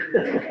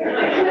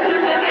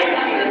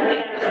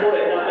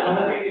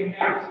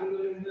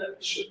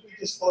Should we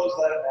disclose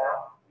that now?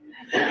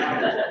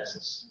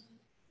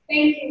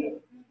 Thank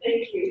you.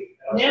 Thank you.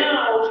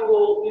 Now we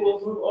will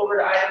move over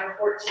to item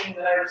 14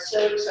 that I was so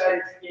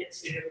excited to get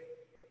to.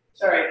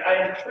 Sorry,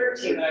 item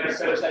 13 that I was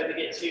so excited to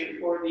get to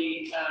for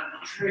the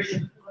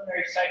consideration of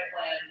preliminary site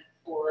plan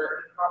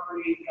for the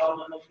property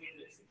development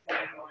located at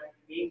 691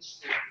 Main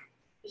Street.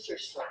 Mr.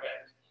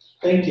 Storgett.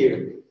 Thank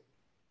you.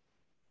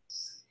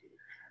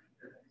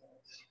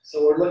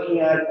 So we're looking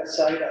at a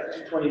site at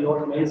 220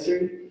 North Main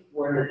Street.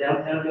 We're in the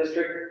downtown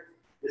district.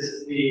 This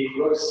is the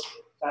Brooks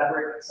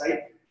Fabric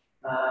site.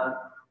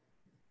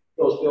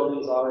 Those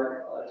buildings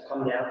are to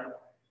come down,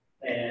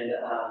 and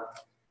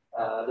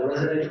the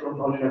residential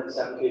component of this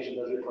application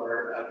does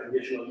require a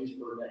conditional use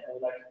permit. I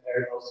would like to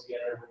pair those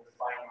together with the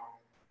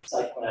final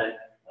site plan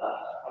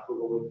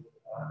approval with,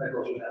 that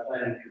goes with that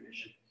planning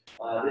commission.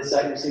 This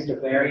site received a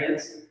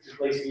variance to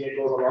place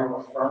vehicles along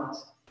the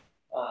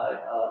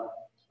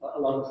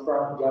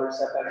front yard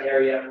setback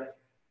area,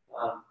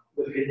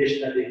 with the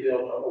condition that they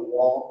build a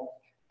wall.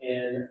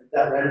 And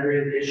that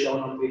rendering is shown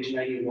on page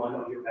 91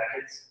 of your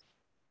packets.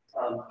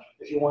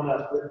 If you want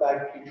to flip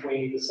back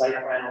between the site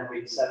plan on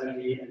page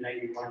 70 and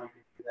 91, you can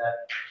do that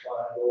while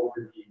I go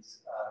over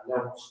these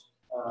notes.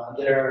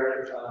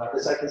 The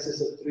site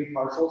consists of 3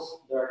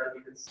 parcels. They are to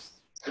be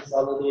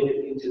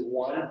consolidated into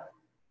one.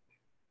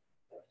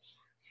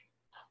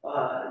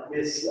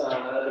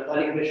 The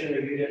planning commission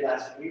reviewed it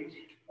last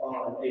week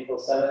on April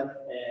 7th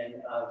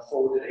and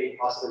forwarded a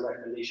positive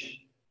recommendation.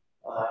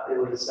 It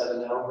was a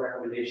 7-0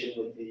 recommendation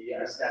with the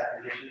staff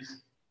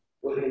conditions,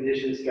 with the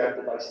conditions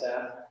drafted by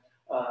staff.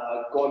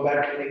 Going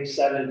back to page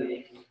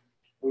 70,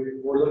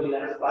 we're looking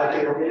at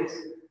 5 buildings.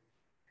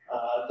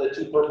 The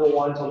 2 purple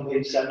ones on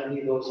page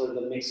 70, those are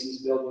the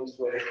mixed-use buildings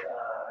with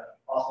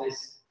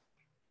office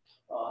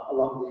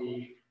along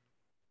the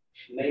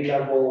main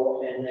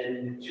level, and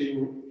then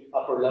 2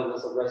 upper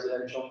levels of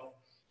residential.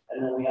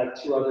 And then we have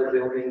 2 other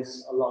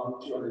buildings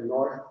along 200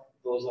 North.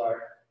 Those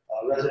are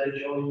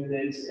residential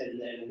units,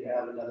 and then we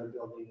have another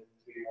building with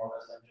 3 more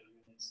residential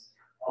units.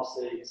 I'll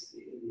say it's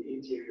in the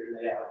interior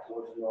layout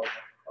towards the north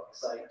of the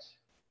site.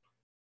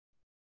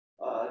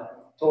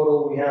 Total,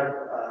 we have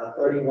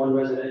 31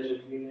 residential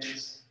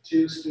units,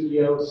 2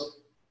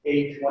 studios,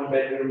 8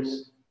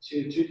 1-bedrooms,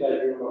 2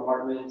 2-bedroom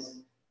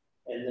apartments,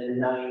 and then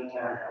 9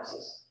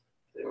 townhouses.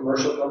 The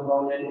commercial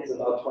component is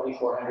about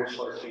 2,400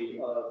 square feet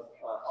of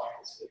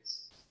office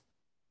space.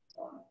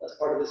 As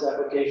part of this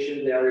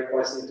application, they are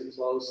requesting to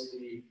close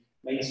the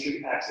Main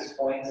Street access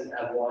points and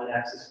have 1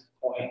 access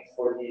point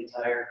for the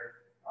entire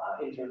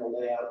internal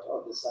layout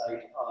of the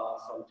site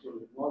from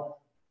 200 North.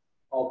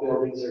 All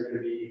buildings are going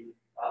to be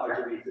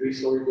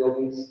 3-story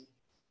buildings,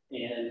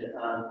 and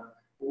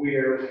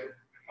we're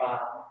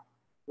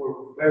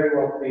very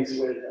well pleased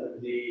with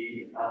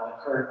the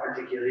current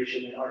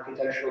articulation and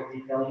architectural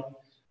detailing.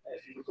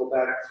 If you could go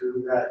back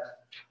through that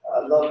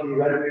lovely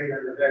rendering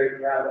that we're very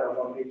proud of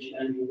on page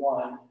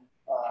 91,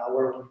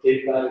 where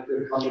they've got a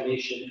good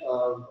combination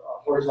of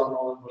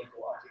horizontal and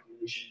vertical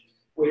articulation,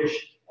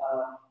 which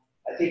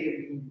I think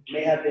it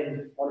may have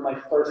been one of my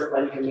first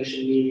planning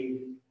commission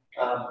meetings.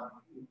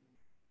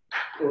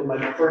 It was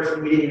my first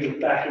meeting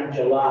back in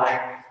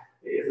July.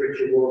 If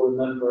Richard will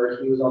remember,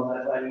 he was on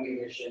that planning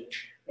commission,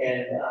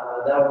 and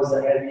that was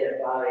the heavy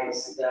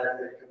advice that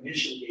the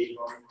commission gave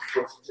them,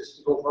 was just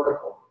to go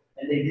vertical,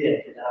 and they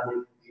did. And now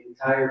the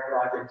entire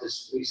project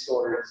is 3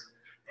 stories,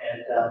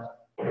 and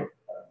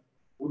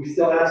we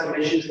still have some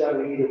issues that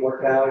we need to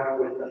work out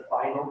with the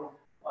final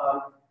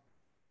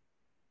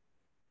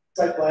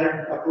site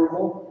plan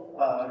approval,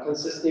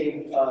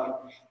 consisting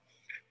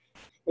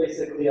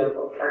basically of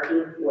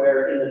parking,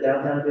 where in the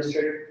downtown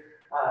district,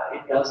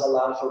 it does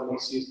allow for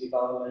mixed-use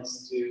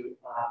developments to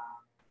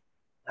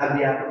have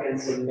the applicant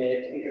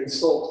submit and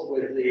consult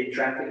with the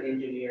traffic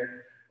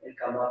engineer and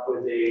come up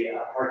with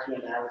a parking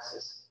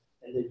analysis,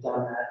 and they've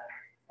done that.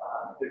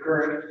 The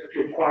current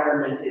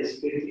requirement is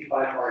 55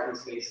 parking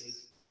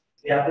spaces.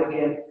 The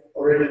applicant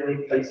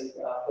originally placed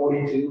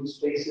 42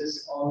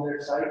 spaces on their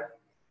site,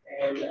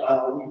 and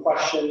we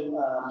questioned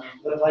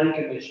the planning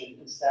commission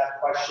and staff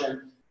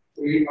questioned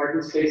 3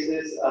 parking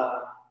spaces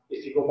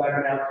If you go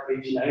back now to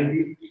page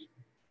 90,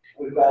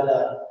 we've got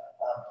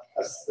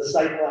the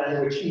site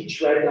plan, which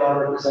each red dot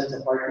represents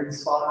a parking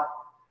spot.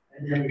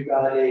 And then we've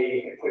got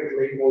a quick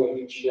label of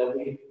each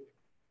building.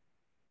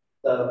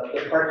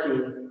 The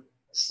parking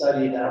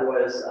study that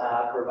was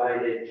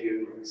provided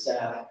to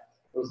staff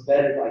was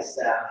vetted by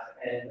staff,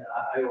 and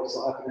I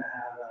also happen to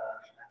have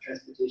a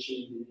transportation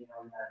engineer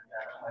on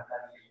that, my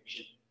planning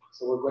commission.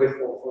 So we're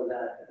grateful for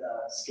that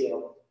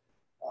scale.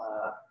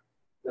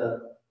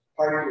 The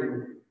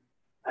parking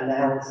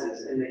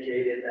analysis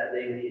indicated that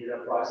they needed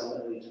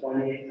approximately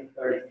 28 to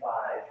 35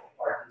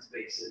 parking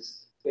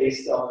spaces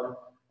based on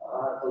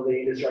the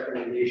latest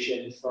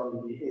recommendation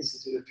from the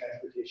Institute of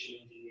Transportation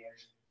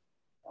Engineers.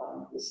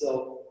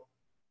 So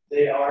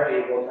they are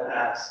able to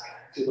ask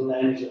to the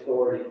land use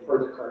authority per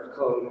the current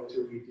code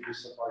to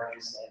reduce the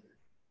parking standard.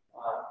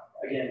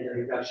 Again, the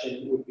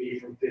reduction would be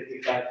from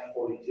 55 to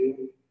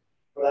 42.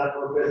 For that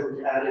purpose,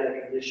 we added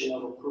a condition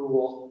of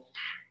approval.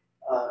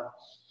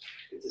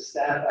 It's a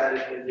staff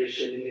added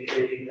condition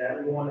indicating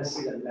that we want to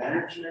see the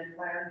management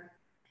plan.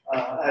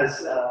 As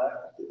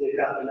they've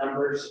got the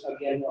numbers,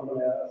 again, I'm going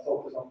to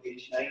focus on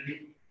page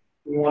 90.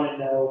 We want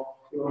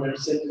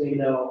to simply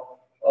know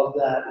of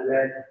that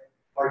red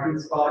parking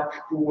spot,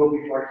 who will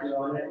be parking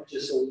on it,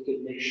 just so we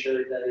can make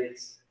sure that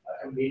it's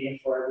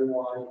convenient for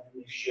everyone and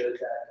make sure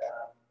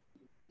that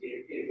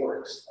it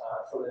works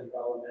for the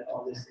development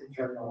on this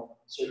internal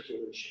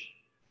circulation.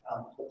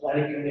 The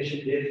planning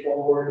commission did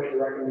forward a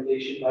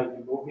recommendation by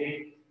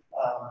removing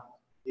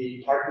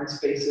the parking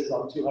spaces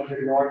on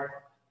 200 North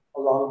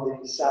along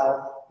the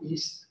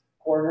southeast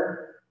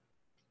corner.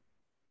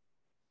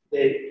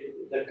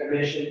 The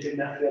commission did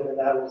not feel that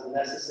that was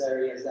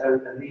necessary, as that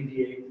would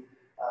alleviate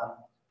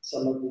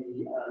some of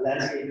the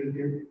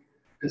landscaping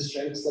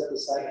constraints that the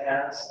site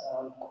has.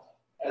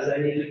 As I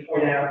need to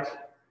point out,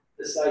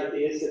 the site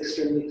is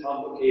extremely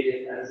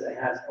complicated, as it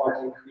has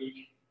Barton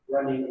Creek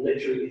running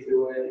literally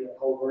through it in a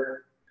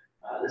culvert.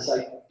 The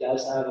site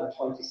does have a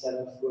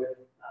 27-foot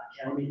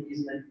county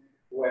easement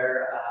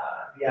where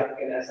the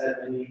applicant has had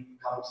many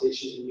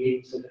conversations and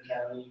meetings with the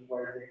county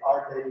where they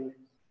are letting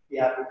the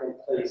applicant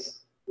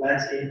place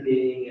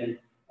landscaping and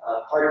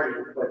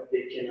parking, but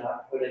they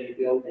cannot put any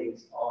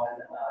buildings on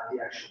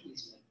the actual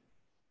easement.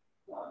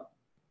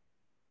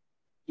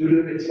 Due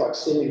to its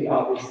proximity,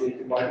 obviously,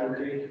 to Barton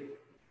Creek,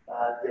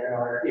 there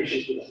are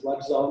issues with the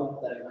flood zone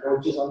that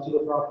encroaches onto the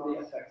property,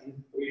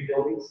 affecting 3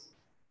 buildings.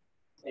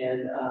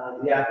 And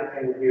the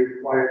applicant would be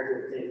required to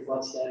obtain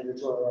flood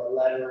standards or a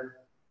letter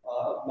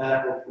of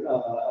map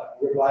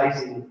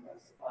revising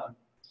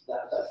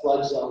that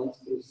flood zone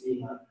through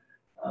FEMA.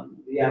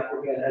 The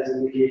applicant has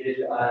indicated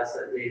to us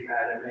that they've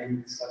had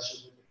many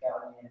discussions with the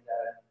county and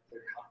that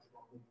they're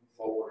comfortable moving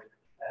forward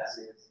as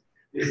is.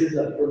 This is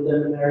a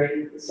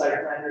preliminary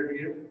site plan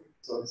review,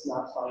 so it's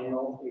not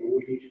final. We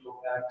would need to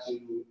go back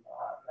to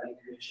planning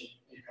commission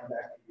and come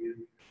back to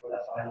you for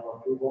that final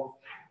approval.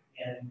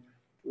 And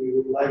we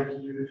would like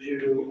you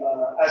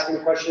to ask any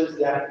questions.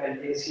 The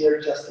applicant is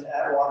here, Justin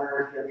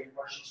Atwater, if you have any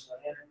questions for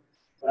him.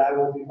 But I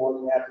will be more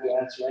than happy to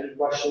answer any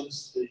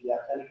questions. The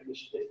planning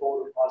commission did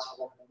forward a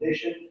positive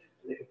recommendation,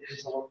 and the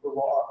conditions of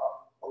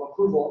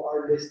approval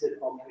are listed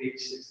on page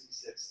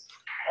 66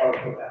 of the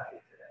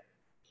packet today.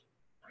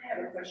 I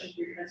have a question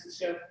for you,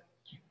 Francisco.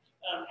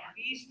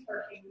 These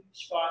parking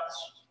spots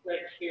right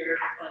here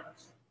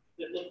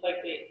that look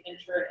like they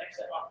enter and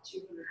exit off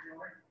 200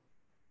 North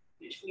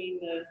between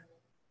the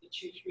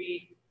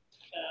 2-3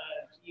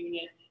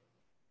 unit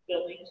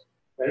buildings.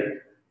 Right.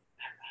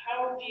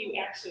 How do you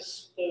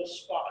access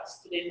those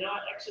spots? Do they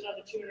not exit on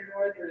the 200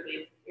 North, or are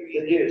They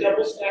you do.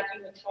 double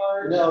stacking the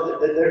cars? No,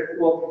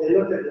 well, they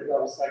looked at the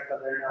double stack,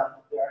 but they're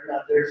not.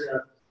 There's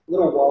a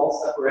little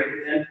wall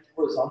separating them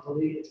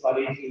horizontally. It's about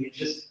 18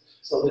 inches.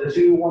 So the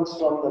 2 ones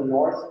from the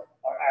north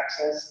are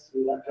accessed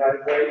through that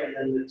driveway, and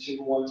then the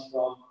 2 ones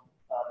from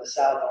the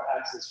south are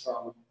accessed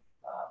from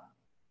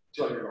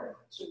 200 North.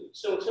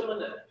 So someone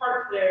that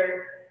parked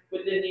there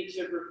would then need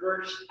to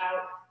reverse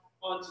out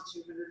onto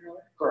 200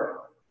 North? Correct.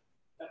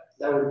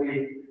 That would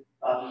be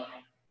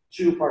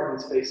 2 parking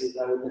spaces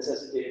that would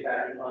necessitate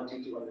backing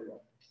onto 200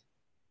 North.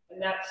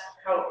 And that's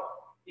how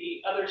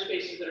the other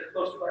spaces that are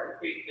close to Barton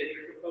Creek that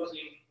you're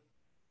proposing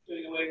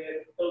doing away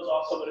with, those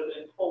also would have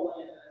been pulled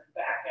in and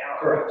back out.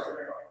 Correct.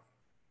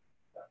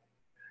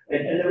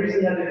 And the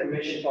reason that the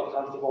commission felt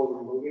comfortable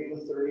removing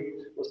the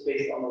 3 was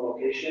based on the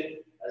location,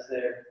 as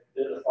they're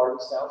the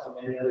farthest out from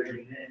any other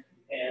unit,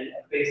 and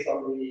based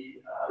on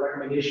the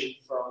recommendation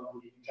from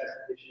the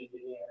transportation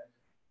engineer,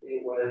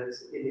 it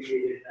was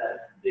indicated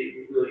that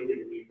they really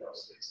didn't need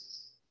those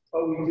spaces.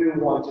 But we do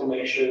want to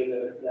make sure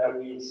that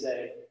we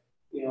say,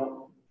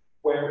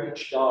 where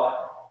each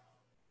dot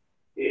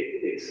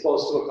it's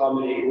supposed to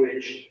accommodate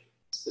which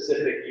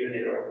specific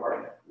unit or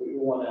apartment. We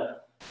want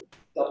to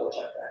double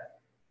check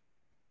that.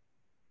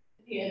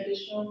 Any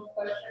additional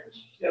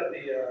questions? Yeah,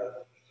 thank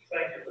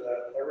you for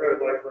that. I really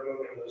like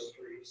removing those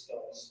 3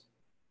 stones.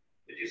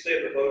 Did you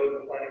say the vote of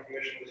the planning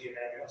commission was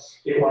unanimous?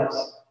 It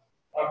was.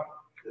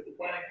 Did the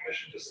planning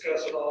commission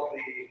discuss at all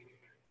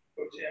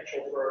the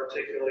potential for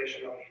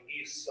articulation on the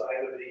east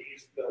side of the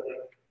east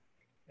building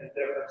in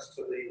deference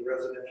to the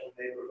residential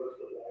neighborhood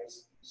that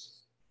lies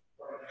east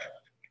from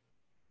that.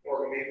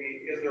 Or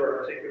maybe is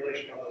there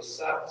articulation on the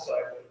south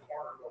side of the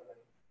corner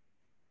building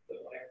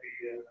that might be,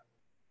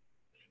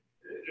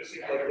 it just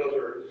seems like those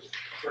are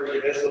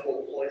very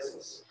visible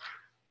places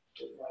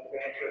that might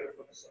benefit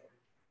from some.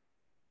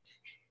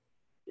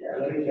 Yeah,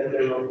 let me get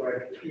there real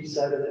quick. East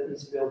side of the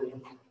east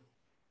building.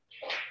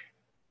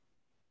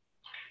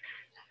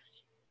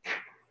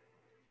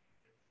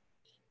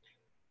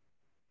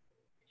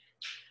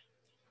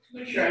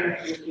 Make sure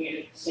I'm looking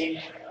at the same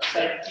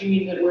side. Do you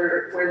mean that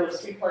where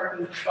those three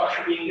parking spots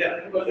are being,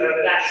 Yeah,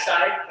 that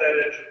side?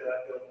 That edge of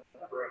that building,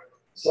 correct.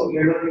 So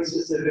you're looking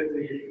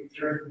specifically, if you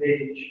turn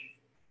page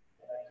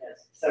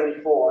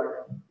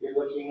 74, you're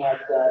looking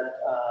at that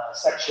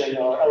section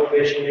or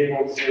elevation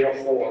labeled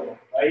 04,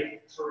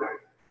 right?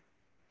 Correct.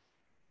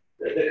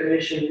 The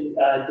commission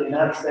did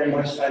not spend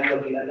much time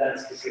looking at that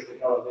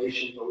specific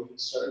elevation, but we can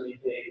certainly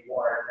pay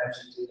more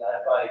attention to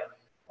that by,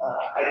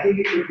 I think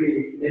it could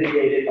be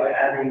mitigated by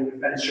adding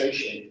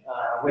fenestration,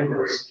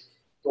 windows,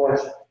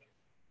 doors.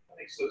 I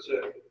think so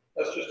too.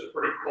 That's just a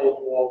pretty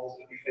cold wall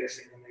to be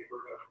facing the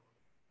neighborhood.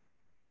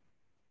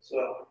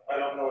 So I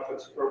don't know if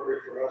it's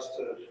appropriate for us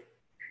to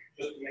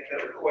just make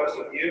that request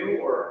of you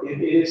or.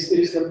 It is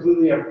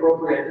completely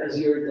appropriate as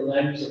you're the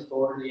land use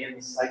authority in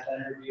the site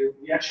plan review.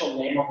 The actual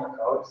name on the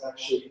code is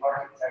actually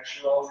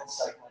architectural and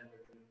site plan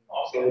review.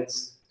 Also,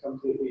 it's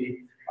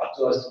completely up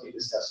to us to be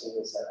discussing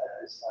this at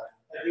this time.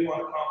 I do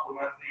want to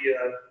compliment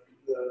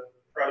the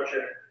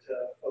project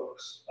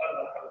folks. I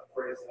don't know how to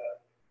phrase that.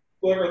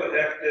 Whoever the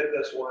heck did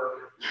this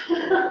work.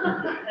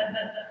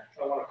 I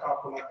want to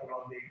compliment them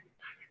on the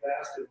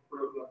vast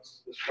improvements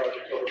to this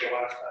project over the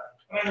last time.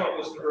 And I know it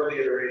was an early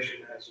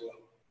iteration as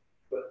well,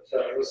 but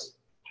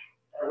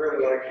I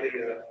really like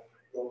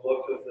the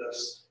look of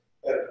this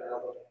better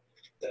now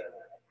than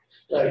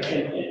Right,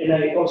 and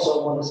I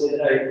also want to say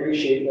that I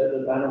appreciate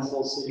the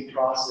Bountiful City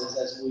process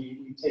as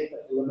we take the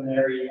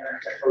preliminary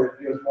architectural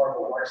review as more of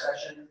a work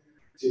session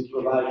to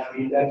provide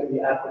feedback to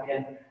the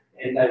applicant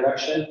and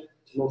direction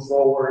to move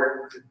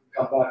forward, to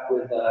come back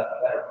with a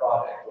better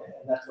product.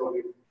 And that's what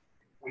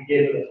we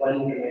gave the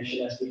planning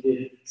commission as we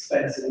did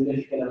spend a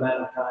significant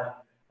amount of time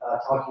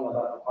talking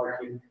about the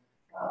parking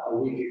a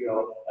week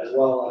ago, as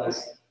well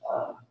as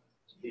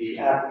the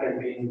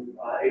applicant being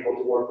able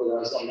to work with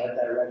us on that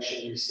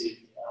direction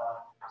received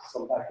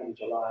from back in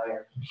July.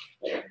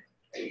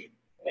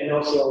 And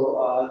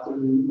also through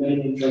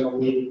many internal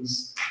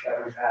meetings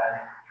that we've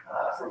had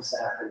from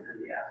staff and the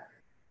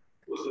applicant.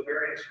 Was the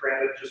variance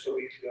granted just a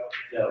week ago?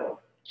 No,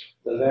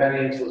 the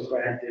variance was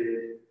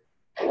granted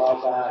a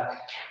while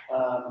back.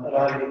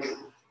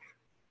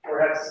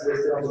 Perhaps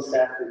listed on the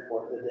staff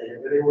report today,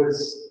 but it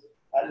was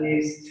at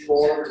least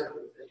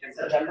for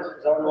September,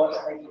 is that what it was?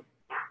 Thank you.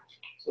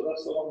 So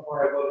that's the one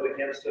where I voted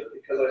against it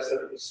because I said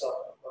it was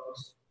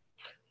self-imposed.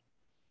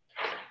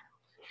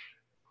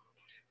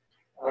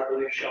 I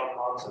believe Sean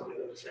Monson did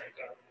at the same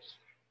time.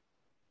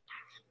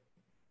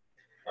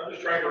 I'm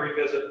just trying to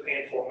revisit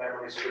painful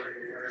memories for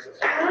you.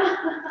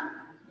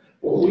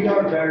 Well, we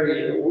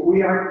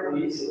are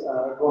pleased,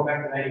 going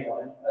back to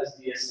 91, as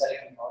the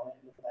aesthetic component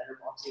of the planner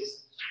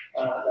boxes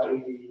that we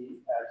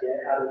get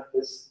out of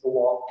the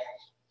wall.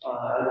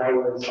 And that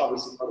was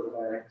obviously part of the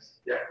variance.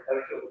 Yeah, I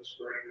think it looks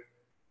great.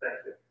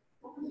 Thank you.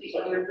 What was the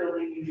other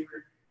building you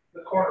were?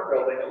 The corner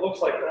building, it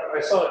looks like,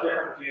 I saw a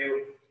different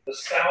view, the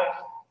south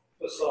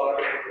facade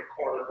of the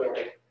corner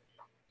building.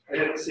 I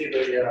didn't see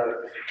the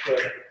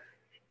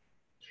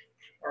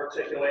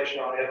articulation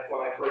on it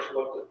when I first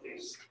looked at the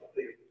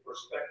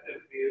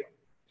perspective view.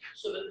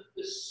 So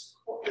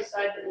the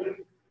side that would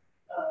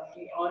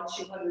be on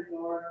 200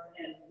 North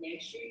and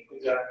Main Street?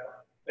 Exactly,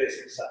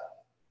 facing south.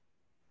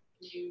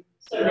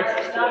 So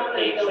that's not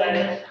the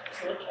elevation,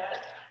 To look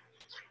at.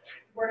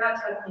 we're not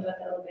talking about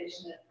the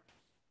elevation that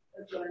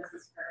adjoins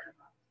this parking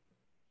lot,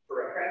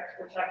 Correct. correct?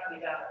 We're talking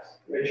about.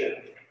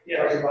 Richard,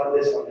 Yeah, talking about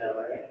this one now,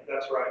 right?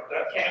 that's right.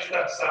 Just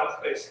that south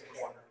facing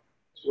corner.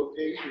 So what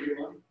page are you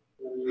on?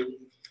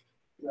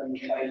 Let me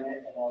find it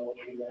and I'll look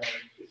at that.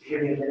 Just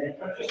give me a minute.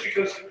 Just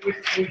because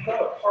we've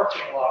got a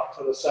parking lot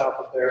to the south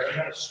of there and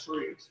then a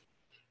street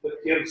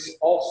that gives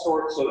all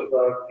sorts of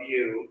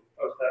view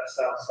of that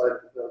south side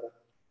of the building.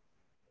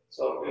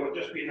 So it would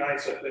just be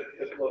nice if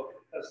it looked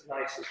as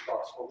nice as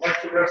possible,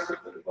 like the rest of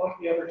like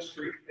the other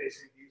street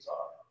facing views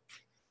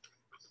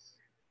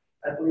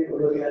are. I believe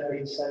we're looking at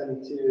page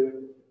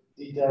 72,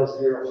 details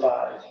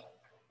 05,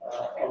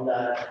 on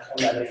that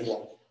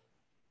angle.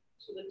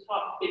 So the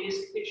top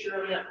biggest picture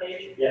on that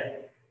page? Yeah,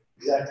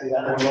 exactly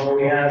that one, where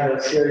we have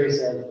a series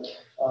of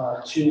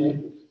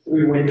 2,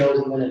 3 windows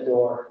and then a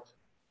door.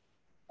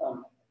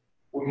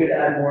 We could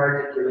add more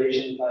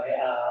articulation by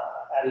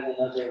adding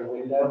another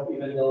window,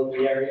 even though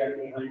the area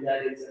behind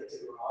that is a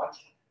garage.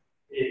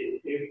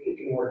 It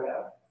can work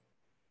out.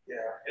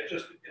 Yeah,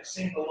 it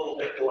seemed a little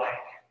bit blank.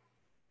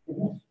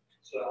 Mm-hmm.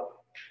 So,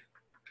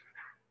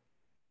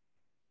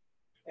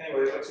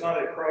 anyways, it's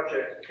not a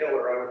project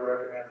killer. I would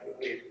recommend that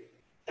we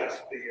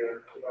ask the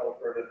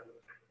developer to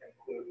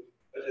include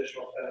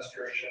additional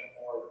fenestration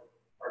or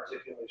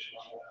articulation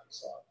on that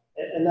facade.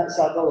 And that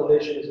south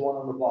elevation is one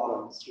on the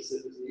bottom,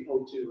 specifically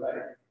O2,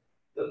 right?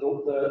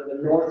 The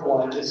north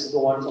one, this is the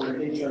one from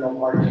the internal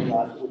parking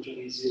lot, which will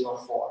be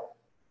 04.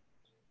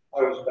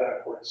 I was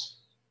backwards.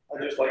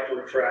 I'd just like to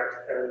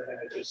retract everything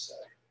I just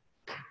said.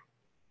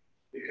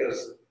 Because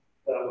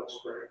that looks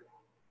great.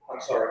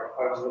 I'm sorry,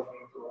 I was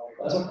looking at the wrong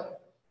one. That's okay.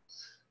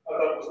 I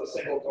thought it was a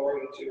single door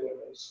with 2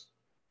 windows.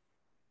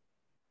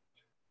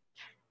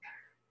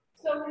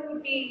 So it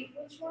would be,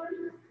 which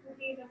one would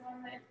be the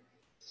one that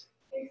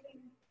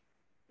facing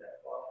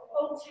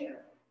O2?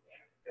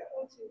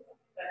 O2.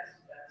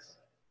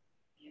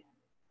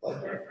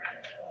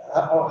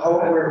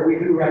 However, we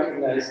do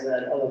recognize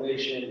that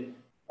elevation,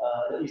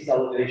 the east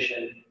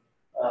elevation,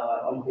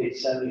 on page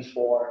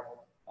 74,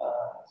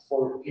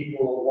 for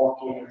people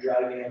walking or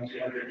driving on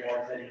 200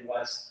 north and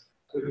west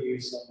could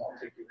use some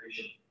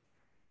articulation.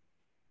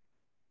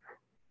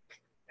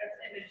 That's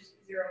image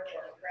 04,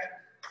 correct?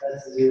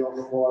 That's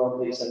 04 on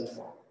page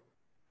 74.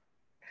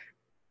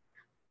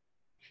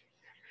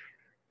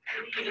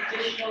 Any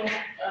additional,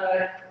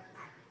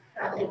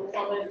 council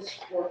comments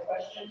or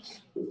questions?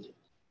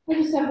 I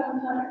just have one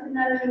comment, and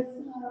that is,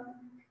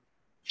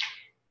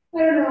 I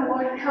don't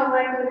know how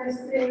likely this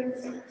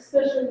is,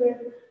 especially with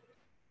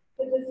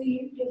the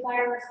disease, the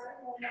virus that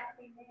will not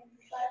be named,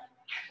 but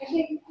I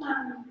think,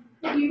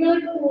 it'd be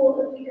really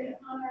cool if we could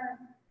honor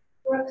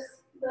Brooks,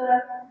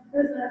 the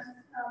business,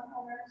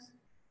 owners.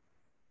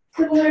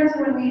 Similar to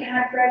when we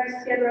had Greg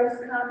Skidrose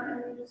come and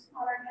we just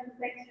honored him,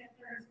 thanked him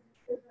for his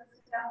business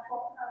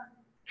example.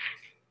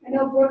 I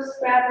know Brooks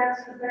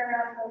Fabrics has been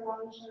around for a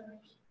long time,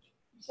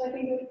 so I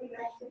think it would be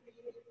nice if we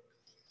could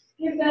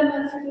give them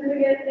a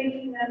certificate,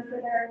 thanking them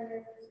for their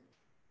years.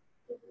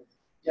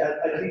 Yeah,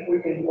 I think we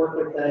can work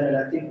with them, and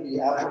I think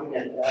the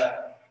applicant,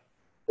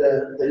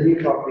 the new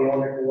property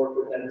owner can work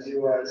with them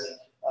too, as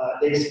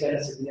they spend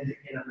a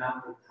significant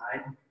amount of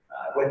time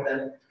with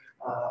them.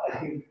 I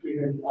think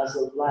even as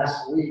of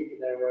last week,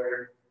 there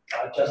were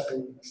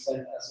Justin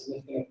spent a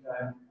significant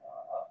time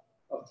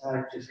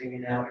just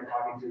hanging out and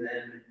talking to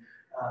them and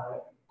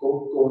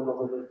going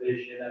over the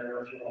vision. I don't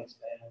know if you want to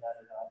expand on that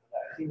or not,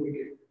 but I think we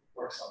could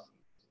work something.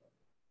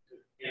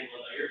 Yeah,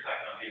 well, you're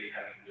talking about maybe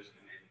having just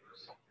come in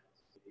person.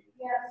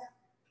 Yes.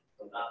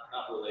 So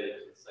not related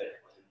to the site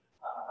plan.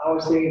 I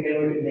was thinking maybe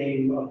we could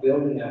name a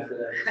building after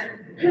that.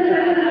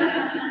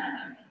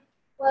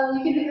 Well,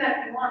 you can do that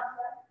if you want,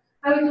 but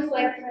I would just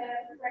like to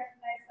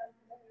recognize them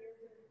for their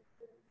years.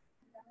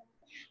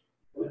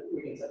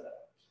 We can set that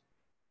up.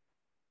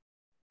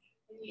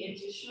 Any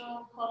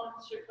additional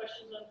comments or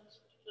questions on this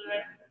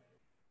particular item?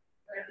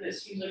 All right, it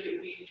seems like it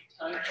would be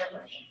time for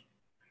a motion.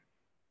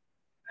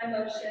 I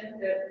motion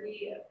that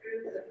we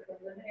approve the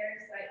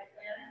preliminary site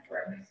plan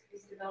for a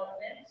mixed-use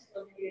development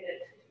located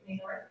at 220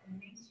 North and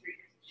Main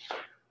Street.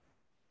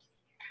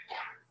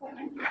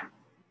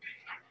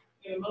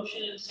 We have a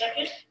motion and a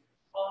second.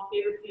 All in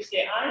favor, please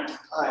say aye.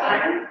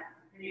 Aye.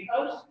 Any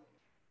opposed?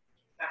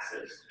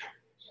 Passes.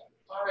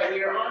 All right,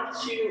 we are on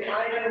to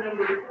item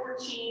number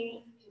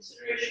 14,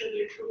 consideration of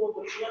the approval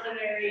of the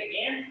preliminary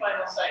and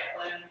final site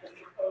plan for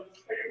the proposed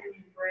credit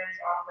union branch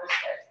office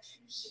at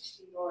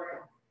 260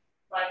 North,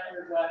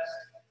 500 West.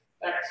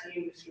 Back to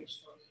you, Mr.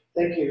 Stokes.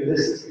 Thank you.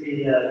 This is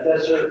the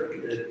Desert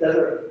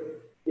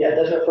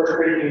First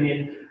Credit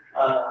Union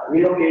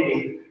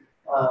relocating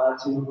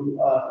to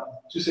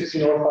 260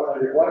 North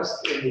 500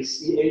 West in the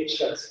CH,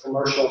 that's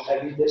commercial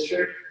heavy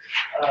district.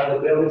 The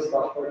building is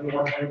about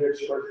 3,100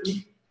 square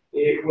feet.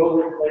 It will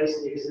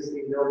replace the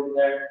existing building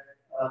there.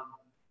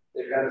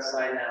 They've got a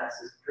sign now that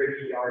says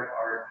pretty yard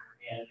art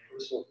and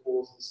Crystal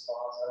Pools and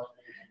Spas. I don't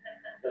think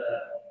the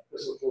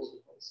Crystal Pools and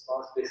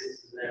Spas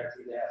business is there. I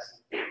think they have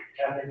some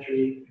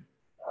cabinetry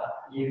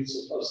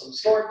use of some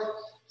sort.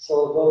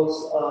 So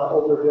those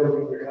older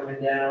buildings are coming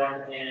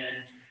down,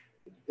 and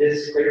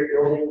this great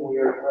building, we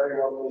are very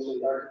well pleased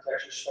with the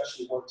architecture,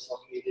 especially where it's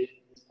located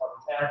in this part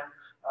of town.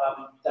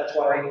 That's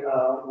why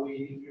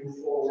we moved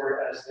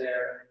forward, as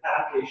their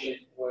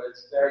application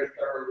was very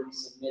thoroughly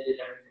submitted,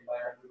 everything by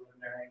our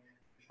preliminary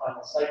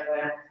final site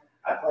plan.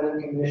 At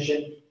planning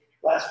commission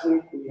last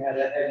week, we had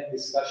a heavy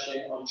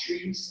discussion on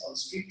trees, on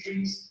street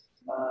trees.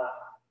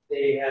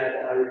 They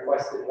had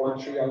requested 1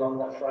 tree along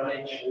the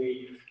frontage.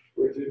 We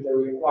reviewed the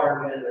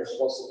requirement. They're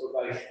supposed to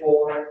provide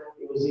 4.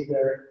 It was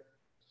either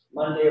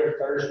Monday or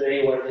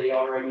Thursday where they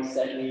already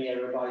sent me a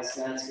revised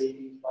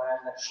landscaping plan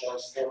that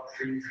shows 4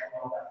 trees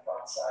along that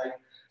front side.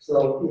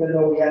 So even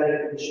though we had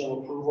a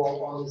conditional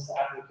approval on this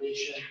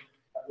application,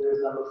 there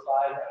was number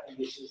 5, that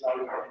conditions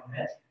already been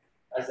met,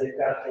 as they've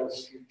got those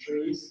few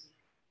trees.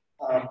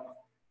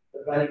 The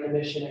planning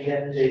commission,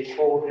 again, they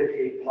forwarded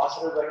a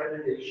positive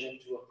recommendation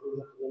to approve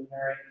the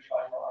preliminary and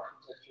final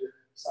architecture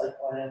site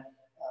plan.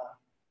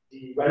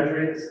 The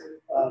renderings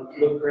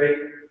look great,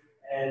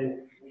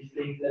 and we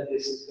think that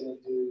this is going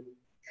to do,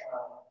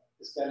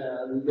 it's going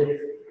to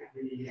lift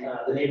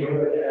the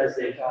neighborhood, as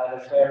they've got a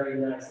very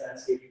nice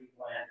landscaping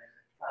plan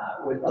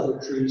with other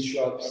trees,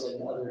 shrubs,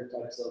 and other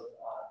types of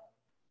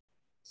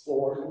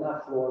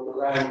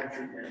ground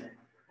treatment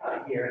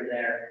here and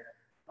there.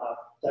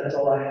 That's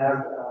all I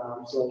have.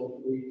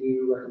 So we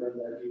do recommend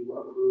that you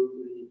approve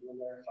the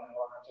preliminary final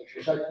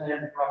architecture site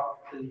plan.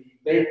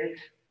 The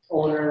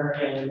owner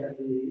and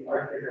the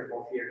architect are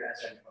both here to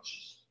answer any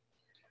questions.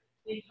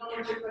 Any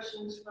comments or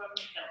questions from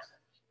the council?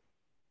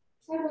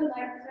 I would like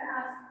to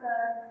ask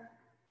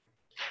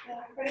the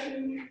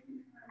question,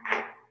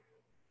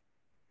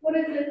 what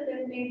is it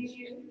that made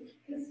you,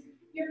 because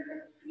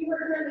you were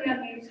currently on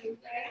Main Street,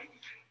 right?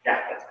 Yeah,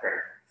 that's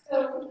correct.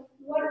 So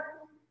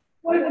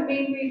what are the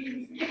main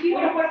reasons? If you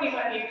What if you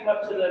might come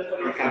up to the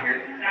podium, Come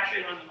here.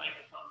 actually on the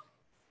microphone.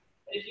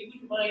 If you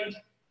wouldn't mind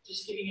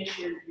just giving us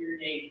your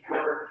name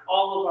for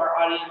all of our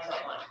audience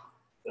online.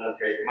 Sounds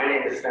great. My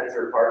name is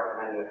Spencer Park,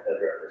 and I'm with the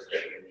Director's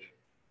Training.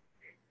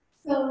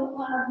 So,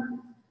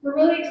 we're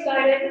really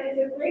excited. It's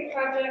a great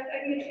project.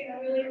 I think it's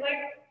gonna really,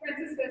 like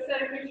Francisco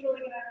said, it's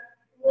really gonna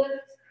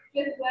lift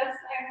Fifth West.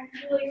 I'm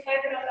really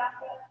excited about that,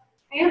 but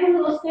I am a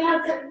little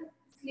sad that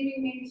it's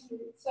leaving Main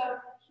Street. So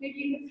maybe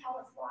you can tell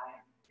us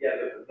why. Yeah,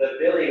 the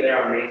building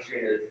there on Main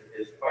Street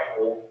is quite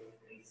old,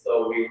 and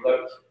so we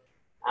looked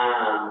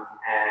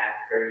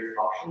at various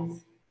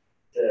options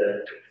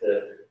to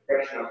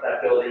freshen up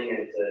that building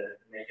and to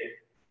make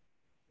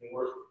it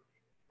work.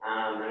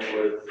 And it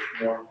was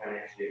more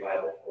financially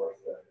viable for us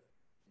to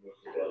move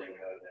the building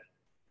rather than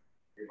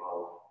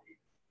remodel.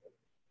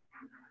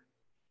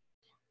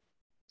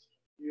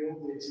 You own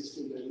the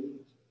existing building?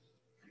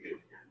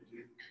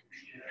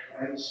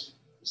 Plans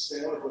to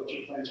sell, or what's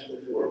your plans for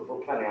the work?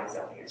 We're planning on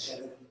selling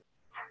it.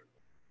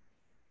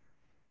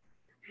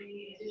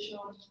 Any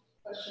additional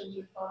questions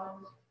or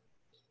comments?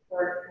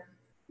 Or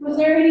Was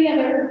there any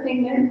other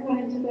thing that went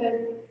into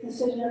the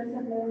decision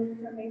to move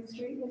from Main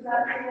Street? Was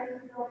that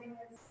the building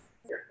is?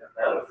 Yeah,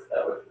 that was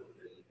the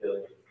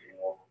building.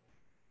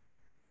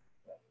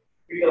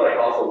 We feel like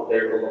also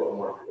there's a little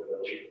more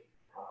visibility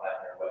on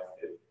that and west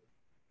too.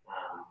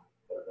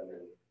 But then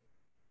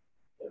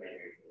the main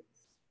reason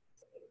is.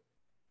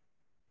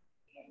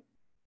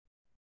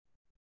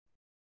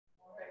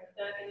 all right, with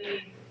that,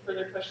 any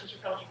further questions or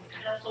comments from the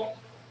council?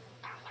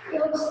 It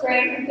looks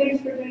great, and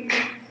thanks for doing this.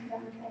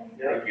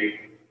 Thank you.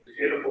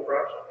 Beautiful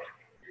project.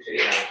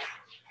 Appreciate it.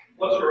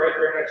 Plus, we're right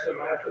there next to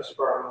Mattress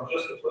Farm,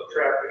 just to put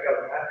traffic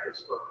out of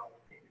Mattress Farm.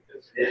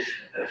 Yes,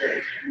 that's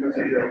right.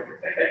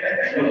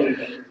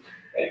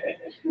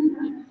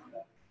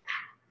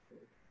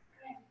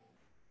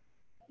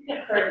 You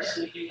got currently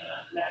sleeping on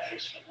a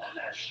mattress from that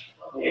mattress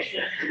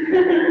location.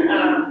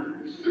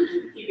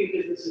 Keeping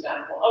business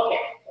available.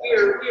 Okay,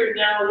 we are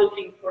now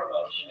looking for a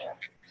motion.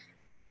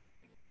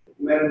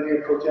 Madam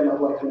Mayor Pro Tem, I'd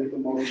like to make a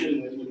motion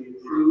that we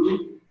approve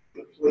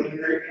the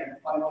preliminary and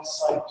final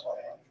site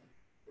plan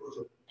for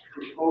the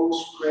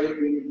proposed credit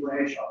union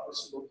branch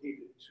office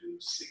located at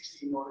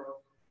 260 North,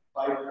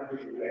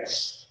 500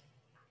 West.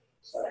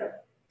 Second.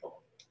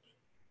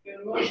 We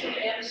have a motion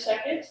and a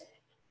second.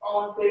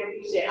 All in favor,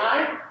 please say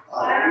aye.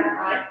 Aye.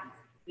 Aye.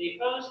 Any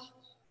opposed?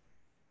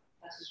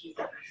 Passes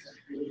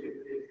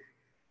unanimously.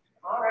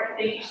 All right,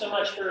 thank you so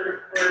much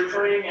for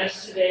joining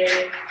us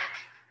today,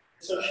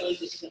 socially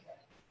distant.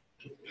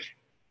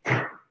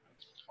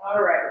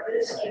 All right,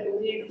 this, I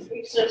believe,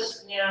 takes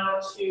us now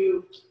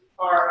to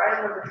our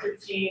item number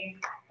 15,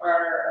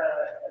 our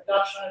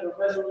adoption of a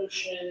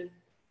resolution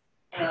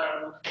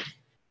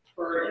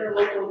for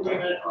interlocal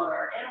agreement on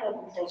our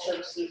animal control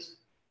services.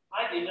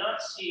 I do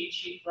not see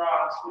Chief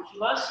Ross, which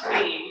must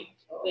mean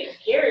that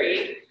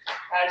Gary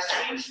has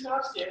changed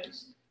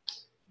costumes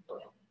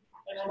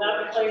and will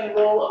now be playing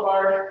the role of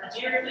our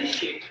dear police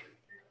chief.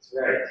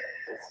 That's right.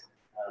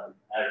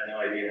 I have no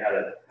idea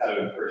how to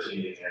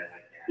impersonate it. I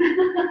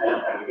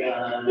don't have a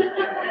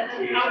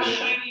gun. How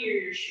shiny are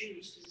your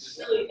shoes? Because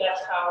really,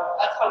 that's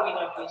how we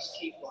know he's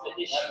chief. That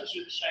his shoes are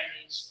the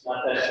shiniest. Not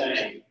that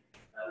shiny.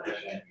 Not that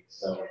shiny.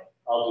 So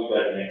I'll do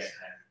better next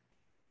time.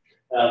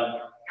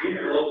 The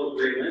interlocal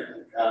agreement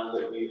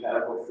that we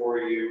have before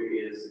you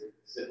is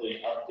simply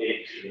an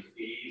update to the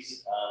fees.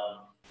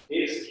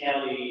 Davis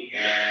County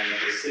and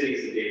the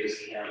cities of Davis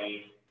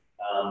County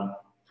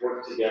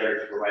work together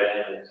to provide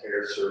animal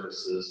care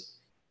services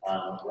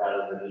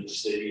rather than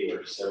each city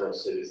or several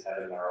cities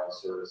having their own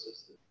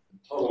services. The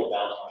total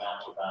amount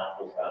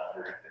was about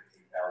 $115,000.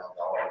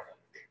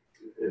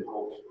 We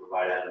hope to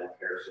provide animal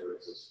care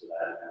services for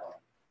that amount.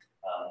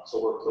 So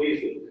we're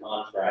pleased with the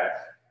contract,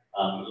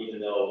 even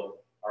though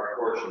our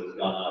portion has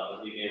gone up.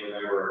 As you may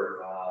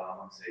remember, I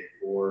want to say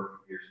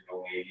 4 years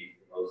ago, maybe,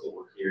 for those that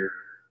were here,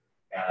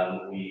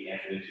 we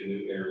entered into a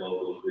new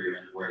interlocal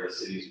agreement where the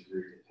cities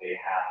agreed to pay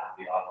half of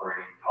the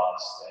operating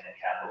costs and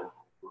capital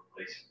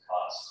replacement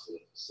costs for the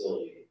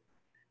facility.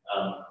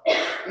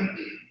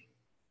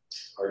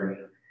 Pardon me.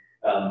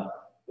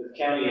 The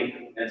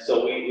county, and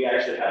so we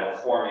actually have a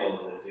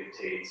formula that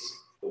dictates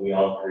that we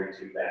all agreed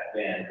to back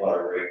then what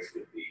our rates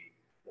would be.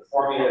 The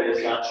formula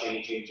is not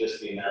changing,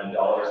 just the amount of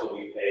dollars that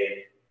we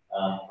pay.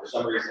 For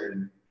some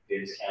reason,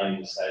 Davis County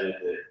decided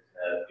that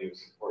it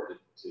was important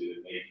to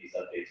make these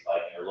updates by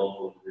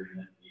interlocal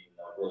agreement, even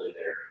though really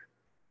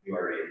you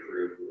already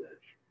approved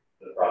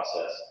the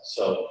process.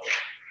 So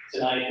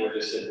tonight, we're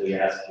just simply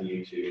asking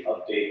you to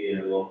update the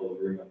interlocal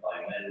agreement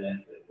by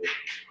amendment that would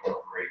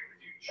incorporate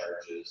reduced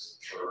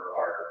charges for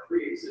our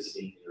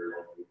pre-existing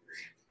interlocal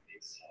agreement.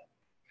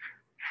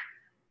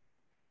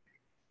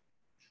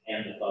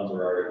 And the funds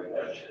are already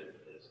budgeted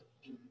for this.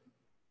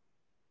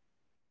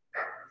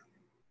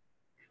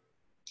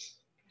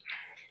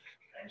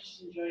 I'm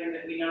just enjoying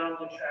that we not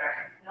only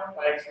track how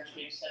bikes, which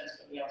makes sense,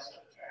 but we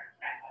also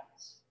track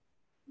cats.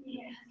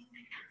 Yeah.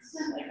 It's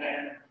like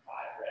item number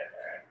 5 right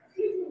there.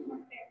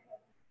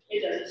 It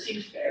does, it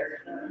seems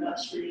fair. I'm not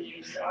screwing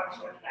these dogs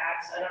or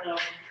cats. I don't know,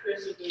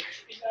 Chris, are there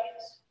chicken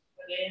bites?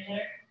 Are they in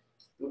there?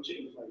 No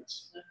chicken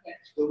fights. Okay.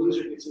 The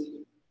loser gets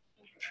eaten.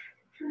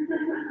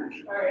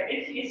 All right,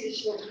 any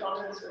additional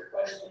comments or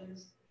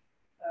questions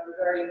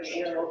regarding the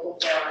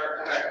interlocal for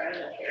our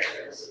animal care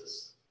services?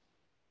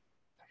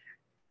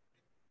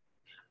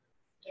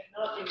 If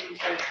not, we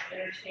can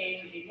entertain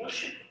a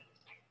motion.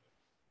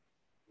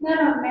 No,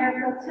 Mayor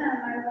Pro Tem,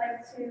 I would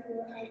like to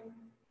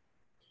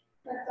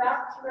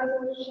adopt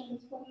resolution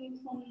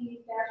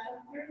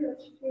 2020-03,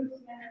 which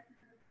approves the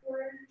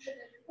report for the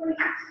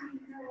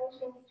 2016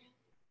 interlocal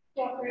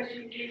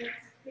cooperation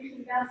agreements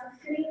between Johnson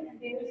City and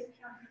Davis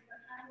County for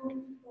animal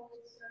control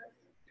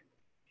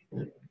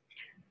services.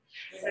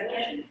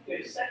 Second,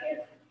 good second.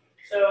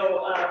 So,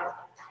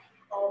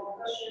 all the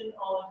question,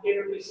 all in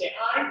favor, please say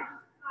aye.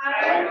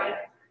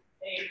 Aye.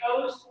 Any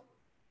opposed?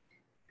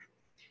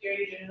 Gary,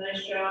 you did a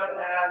nice job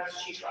as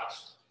chief ross.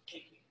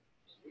 Thank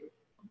you.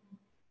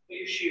 For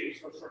your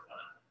shoes, let's work on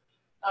it.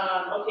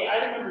 Okay,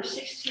 item number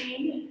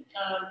 16,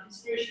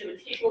 consideration of a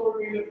takeover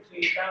agreement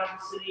between Fountain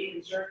City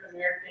and Zurich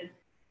American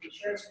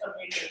Insurance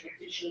Company for the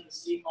completion of the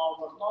City Hall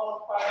remodel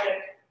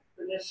project.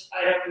 For this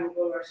item, we'll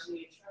go to our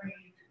city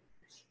attorney,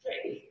 Mr.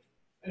 Drake.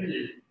 Thank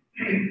you.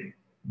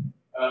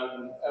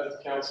 As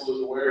the council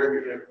is aware, we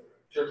have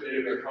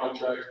terminated our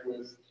contract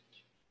with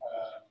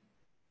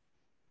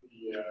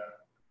the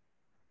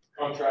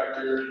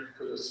contractor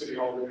for the City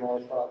Hall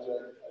remodel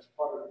project. As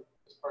part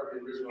of the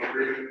original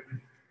agreement,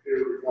 they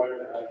were required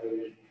to have a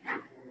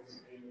performance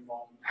payment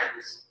bond in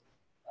place.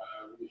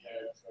 We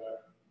have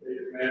made a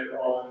demand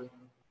on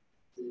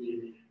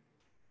the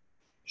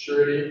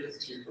surety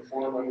to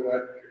perform under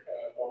that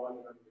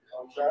bond under the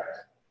contract.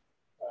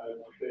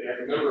 They have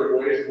a number of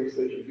ways in which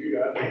they can do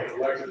that. They have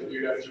elected to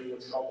do that through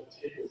what's called a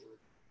takeover.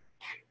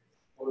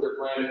 What their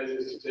plan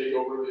is to take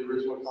over the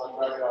original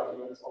contract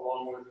documents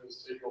along with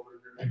this takeover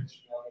agreement that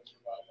you now have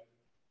provided.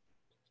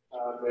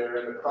 They're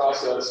in the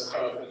process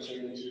of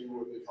entering into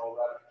what they call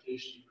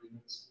ratification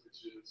agreements, which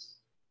is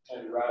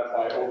trying to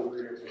ratify old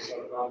agreements with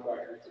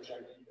subcontractors to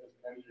try to keep as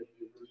many of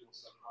the original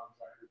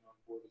subcontractors on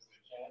board as they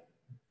can.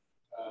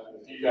 The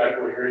feedback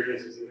we're hearing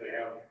is that they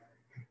have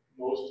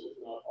most, if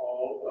not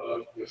all,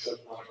 of the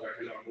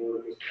subcontractors on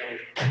board at this point.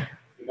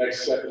 The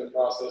next step in the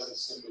process is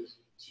simply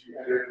to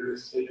enter into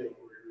this takeover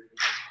agreement.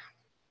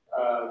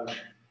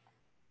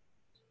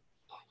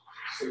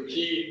 Some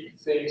key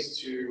things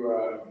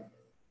to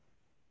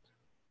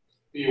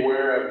be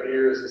aware of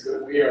here is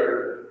that we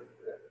are,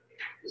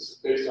 this is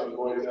based on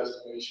Lloyd's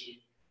estimation,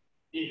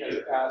 he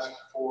has asked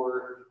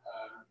for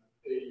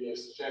a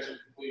substantial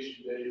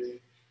completion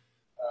date.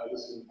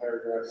 This is in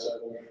paragraph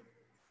 7.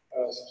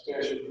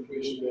 Substantial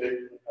completion date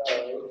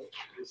of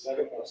the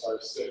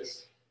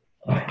 6.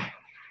 I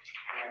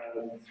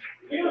don't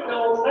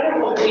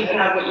know if we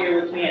have what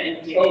you're looking at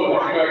in detail. Oh,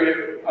 I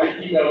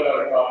emailed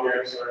out a copy,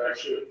 I'm sorry, I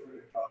should have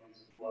printed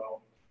copies as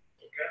well.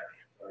 Okay.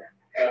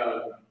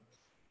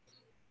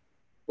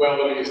 Well,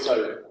 let me just tell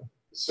you.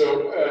 So,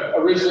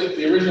 originally,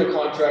 the original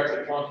contract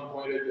had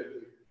contemplated that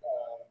the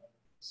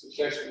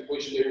substantial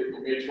completion date would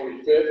be May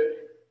 25th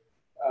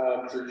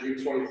through June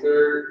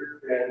 23rd,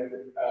 and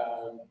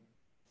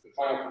the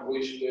final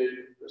completion date,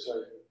 the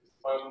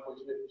final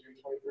completion date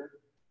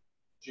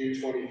June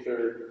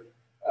 23rd.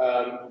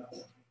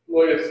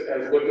 Lloyd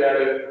has looked at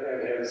it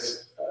and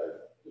has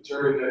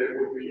determined that it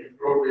would be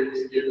appropriate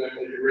to give them a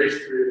grace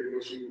period in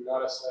which we would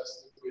not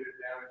assess liquidated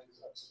damages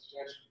of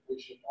substantial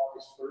completion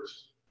August 1st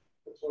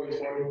of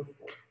 2020,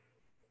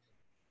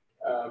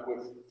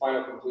 with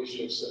final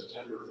completion of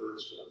September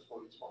 1st of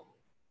 2020.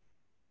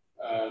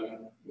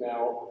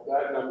 Now,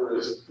 that number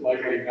is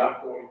likely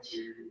not going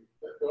to,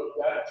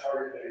 that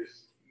target date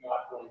is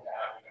not going to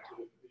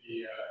happen. The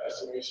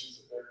estimations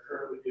that they're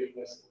currently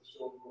giving us, we're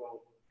still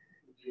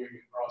reviewing the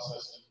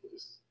process,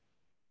 is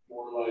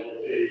more like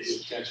a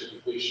substantial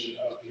completion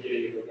of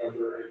beginning of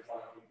November and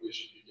final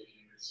completion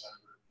beginning of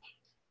December.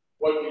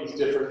 What these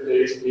different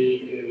dates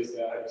mean is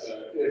that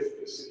if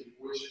the city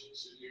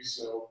wishes to do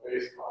so,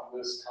 based on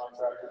this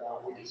contract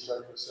amount, we can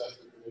start to assess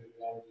the related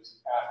damages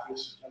after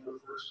September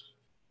 1st.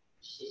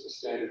 It's just a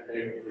standard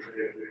payment for the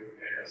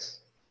pay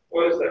us.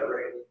 What is that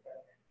rate?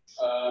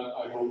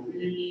 I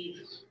believe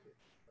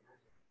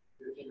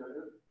 1,500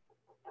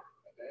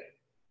 a day.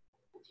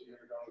 $1,500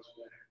 a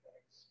day.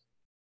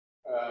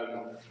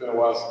 It's been a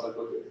while since I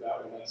looked at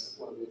that one. That's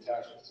one of the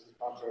attachments to the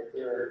contract.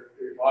 There are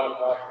a lot of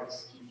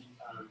documents to keep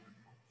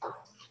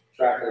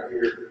track of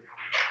here.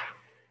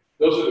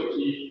 Those are the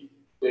key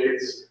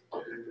dates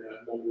and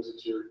numbers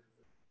that you're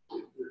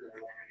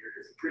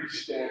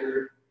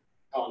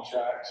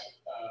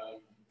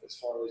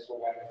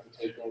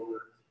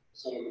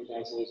the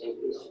council is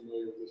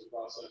familiar with this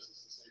process.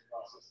 It's the same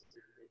process that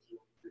we go through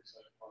on the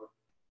Creekside Park.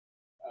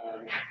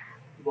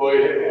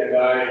 Lloyd and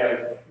I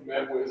have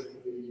met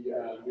with the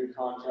new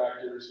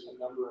contractors a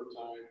number of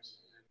times,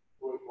 and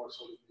Lloyd more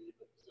so than me,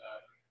 but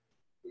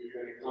we've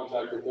been in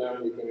contact with them,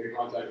 we've been in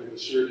contact with the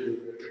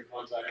surety, we've been in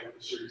contact with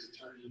the surety's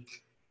attorney.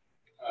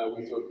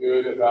 We feel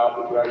good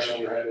about the direction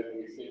we're headed,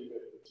 and we think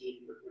that the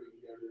team we're putting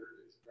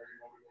together is very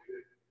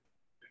motivated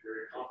and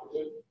very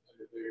competent,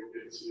 and that they will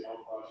get to see how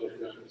the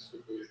project done as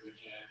quickly as they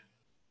can.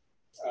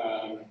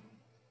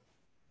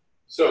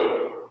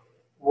 So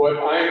what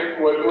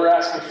we're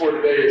asking for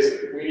today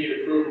is we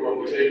need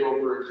approval of the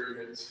takeover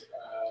agreement,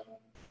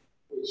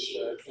 which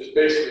just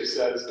basically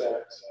says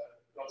that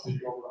they'll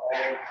take over all of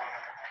the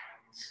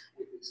contracts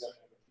with the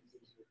exception of a few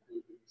things that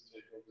include in this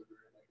takeover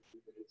agreement, like the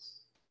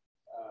bids.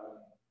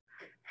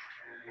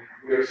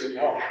 We are City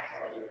Hall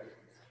project.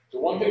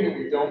 The one thing that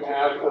we don't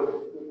have, or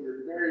that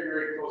we're very,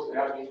 very close to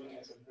having, and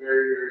it's a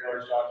very, very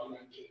large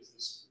document, is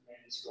this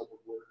remaining scope of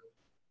work.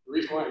 The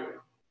reason why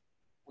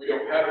we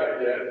don't have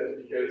that yet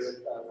is because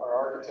our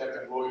architect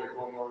and lawyer are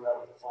going over that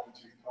with a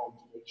fine-tooth comb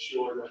to make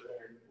sure that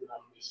we're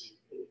not missing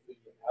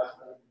anything that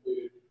hasn't been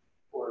completed,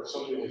 or if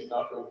something has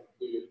not been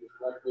completed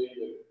correctly,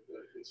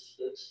 that it's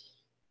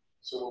fixed.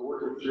 So we're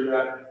working through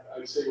that.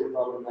 I'd say we're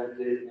probably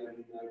 98, 99%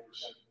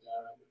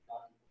 done, if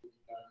not completely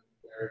done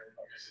there.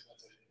 Like I said,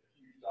 that's a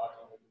huge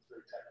document. It's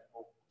very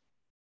technical.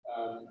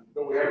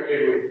 But we haven't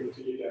been able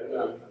to get that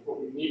done.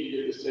 But we need to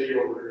get this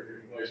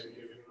takeover in place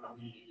because we've not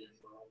needed it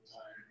for a long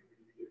time.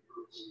 We need to get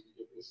approved so we can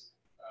get this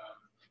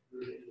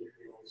really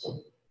going.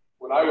 So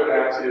what I would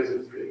ask is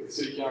if the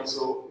city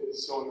council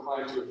is so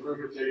inclined to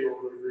approve the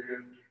takeover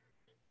agreement,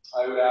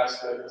 I would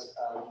ask that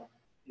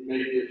you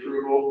make the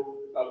approval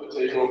of the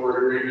takeover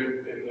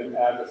agreement and then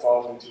add the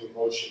following to a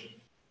motion.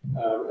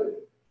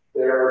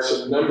 There are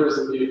some numbers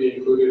that need to be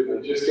included, and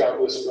I just got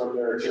this from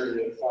their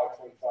attorney at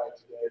 5:25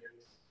 today,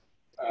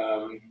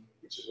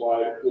 which is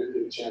why I didn't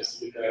get a chance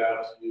to get that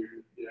out to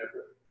you yet.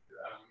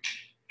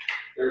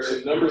 There are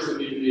some numbers that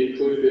need to be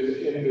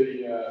included in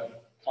the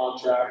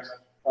contract,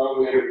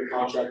 probably under the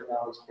contract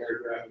balance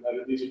paragraph, and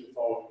these are the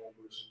following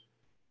numbers.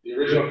 The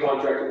original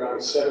contract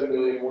amount is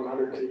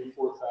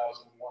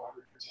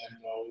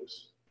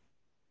 $7,184,110.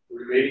 The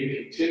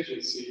remaining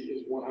contingency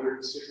is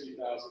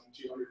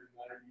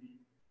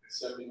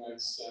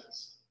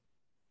 $160,290.79.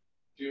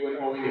 Due and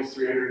owing is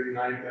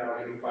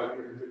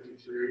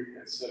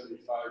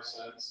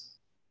 $309,553.75.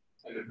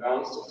 And the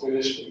balance to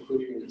finish,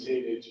 including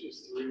retainage, is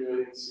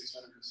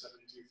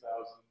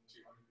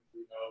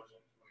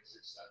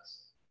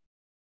 $3,672,203.26.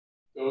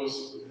 Those,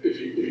 if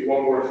you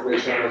want more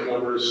information on those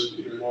numbers,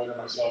 either Lloyd or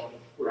myself,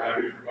 we're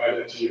happy to provide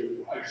it to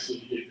you. I just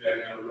need to get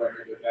that on the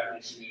record that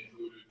needs to be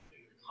included in the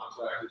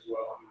contract as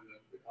well under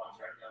the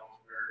contract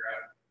balance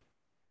paragraph.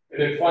 And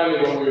then finally,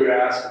 what we would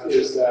ask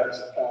is that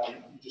you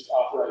just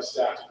authorize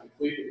staff to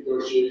complete the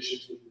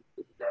negotiations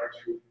with regard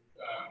to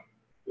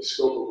the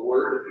scope of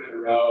work and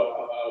allow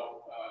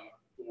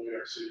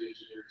our city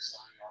engineer to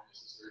sign all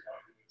necessary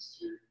documents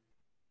to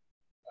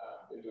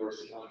endorse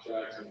the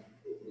contract and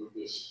move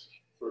this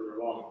further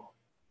along.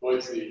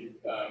 Lloyd's the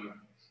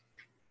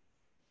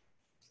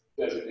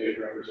designated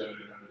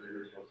representative under the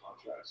original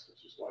contracts,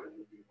 which is why you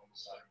would be the one to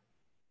sign.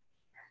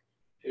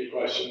 Any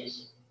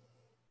questions?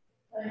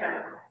 I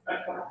have a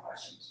couple of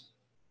questions.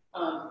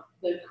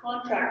 The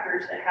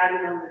contractors that had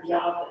it on the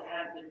job that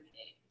hadn't been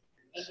paid,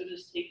 under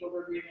this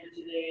takeover agreement,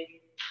 do they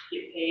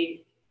get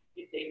paid?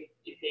 If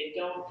they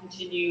don't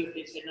continue, if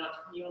they say not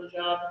to continue on the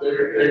job,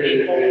 they're going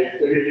to get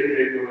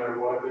paid no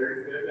matter what.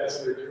 That's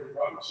their different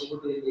problem. So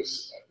we're doing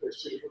this. There's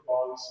two different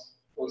bonds.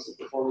 One's the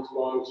performance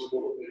bond, which is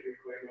what they can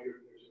claim under.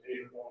 There's an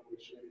payment bond,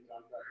 which many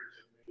contractors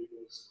have made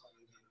those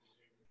claims under the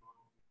payment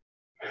bond.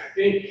 I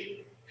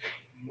think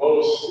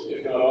most,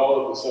 if not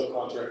all, of the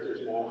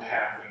subcontractors now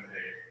have been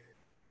paid.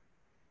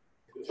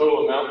 The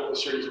total amount that the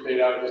surety's paid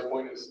out at this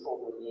point is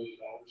over $1 million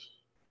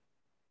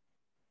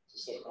to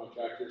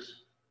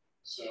subcontractors.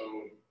 So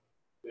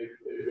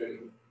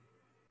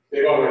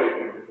they've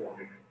already been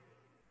performing,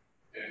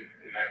 and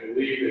I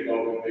believe they've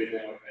all been paid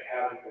now. If they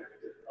haven't,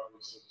 they're probably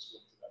still just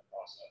going through that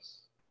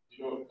process. Do you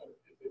know if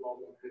they've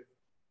all been paid?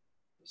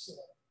 Still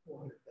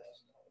 $400,000.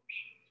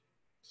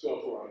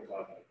 Still $400,000,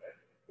 okay.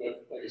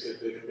 But like I said,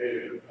 they've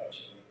paid it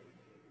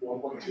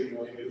 $1.2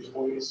 million at this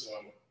point, so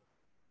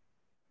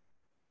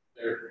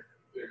they're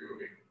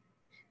moving.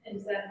 And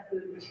does that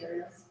include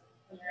materials?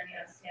 Are there any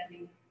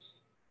outstanding?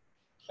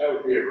 That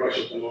would be a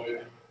question for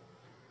Lloyd.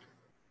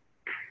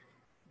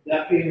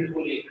 That payment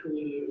would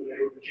include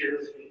whatever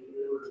materials we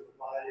were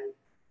provided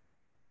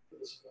for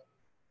this.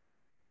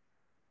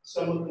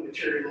 Some of the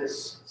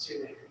materials, say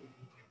like the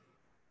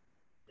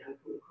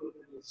medical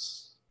equipment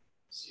is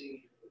seen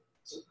in the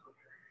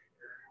subcontractor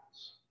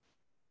warehouse.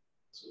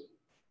 So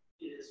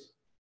it is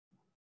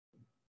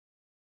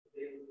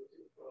available to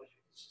the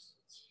project, it's just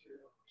not secure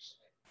on our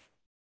site.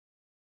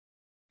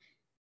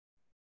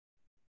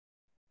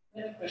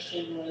 Another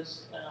question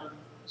was,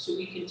 so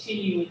we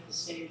continue with the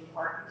same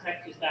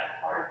architect, is that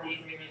part of the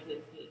agreement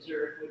that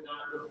Zurich would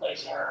not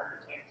replace our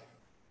architect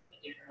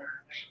different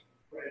architect.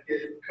 Right,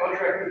 the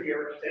contract with the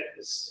architect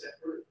is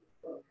separate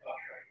from the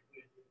contract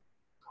with the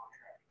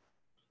contractor.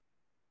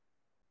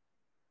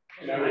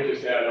 And I would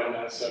just add on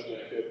that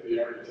subject that the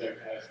architect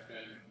has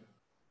been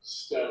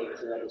stellar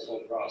throughout this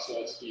whole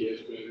process. He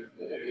has been,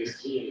 and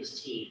his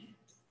team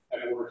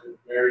have worked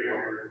very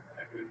hard,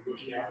 have been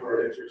looking out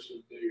for our interests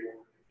from day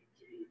one, and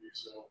continue to do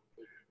so.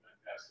 They've been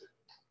fantastic.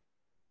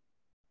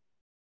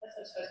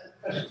 That's the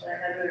questions I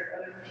had.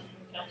 Other questions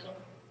from council?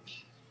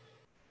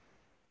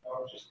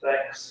 Just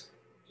thanks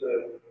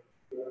to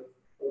the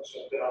folks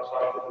who have been on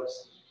top of this,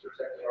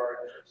 protecting our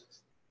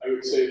interests. I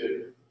would say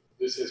that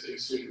this has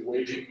consumed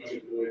way too much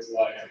of Lloyd's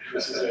life.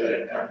 This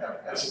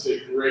is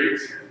a great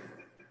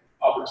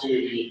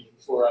opportunity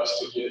for us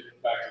to get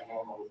back to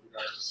normal with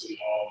regards to City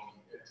Hall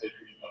and take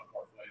it up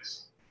our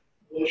place.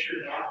 What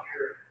you're not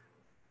hearing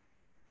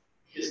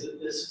is that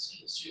this has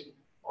consumed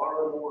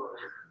far more.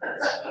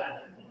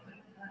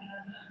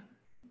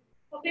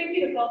 Well, thank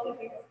you to both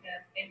of you.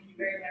 Yeah, thank you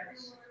very much.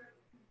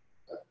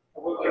 I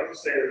would like to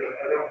say that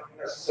I don't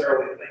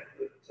necessarily think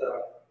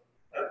that,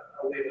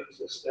 I'll leave it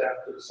to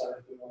staff to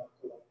decide if we want to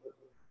collect the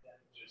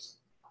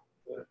damages.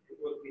 But it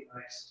would be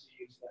nice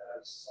to use that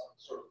as some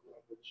sort of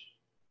leverage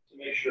to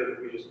make sure that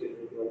we just get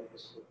the bill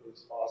as quickly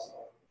as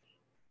possible.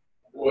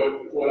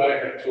 What I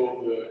have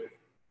told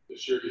the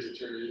surety's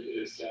attorney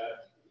is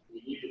that we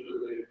need the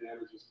liquidated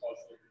damages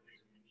plus everything.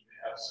 We need to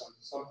have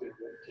something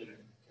that can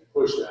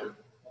push them.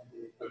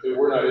 But that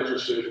we're not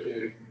interested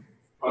in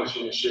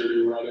punishing a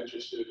surety. We're not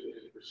interested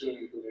in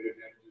pursuing liquidated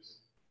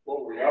damages.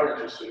 What we are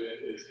interested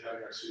in is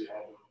having our City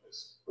Hall built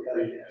as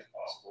quickly as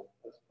possible.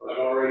 I've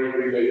already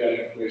relayed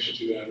that information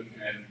to them,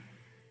 and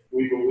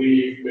we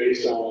believe,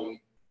 based on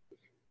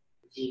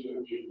the team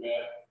that we've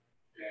met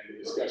and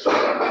the discussions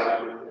that we're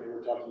having, and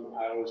we're talking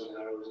hours and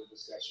hours of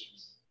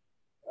discussions,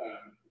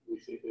 we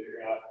think they've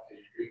got a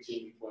good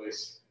team in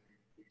place.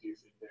 We do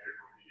think they're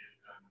going to get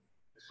it done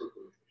as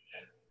quickly as we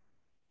can.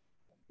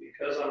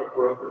 Because I'm a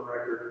broken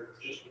record,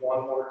 just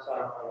one more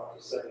time, I want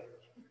to say,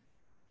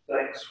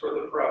 thanks for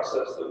the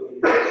process that we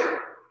use.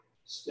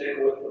 Stick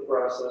with the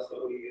process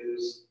that we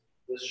use.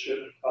 This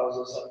shouldn't cause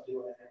us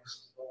undue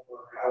angst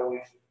over how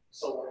we've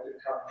selected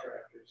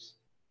contractors.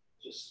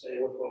 Just stay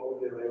with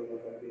what we're doing and we're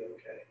going to be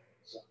okay.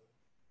 So,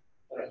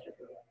 thank you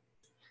for that.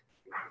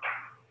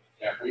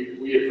 Yeah,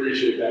 we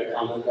appreciate that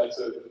comment. That's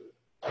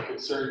a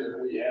concern that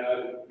we had,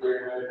 and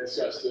Gary and I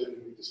discussed it,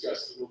 and we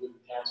discussed it a little bit in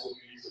council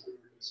meetings that we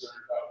were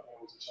concerned about,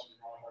 was there something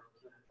wrong with our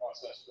procurement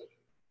process? But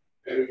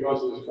as we've gone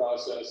through this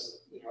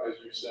process, as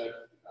you said,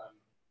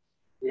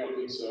 we don't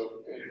think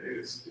so. And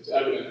it's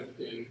evident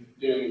in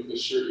dealing with the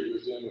surety, who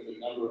was dealing with a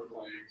number of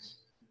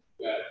claims,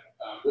 that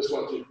this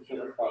went through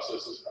procurement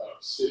processes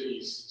of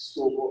cities,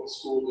 school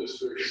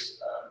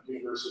districts,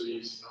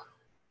 universities.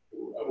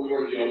 We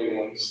weren't the only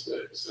ones that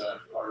are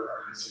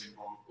in the same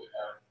boat that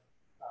have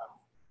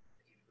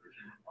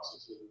procurement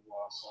processes as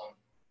well. So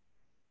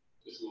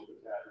just a little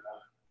bit to add to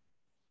that.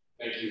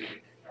 Thank you.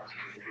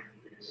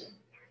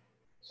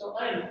 So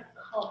I am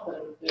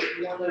confident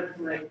that one of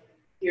my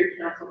dear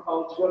council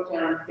colleagues wrote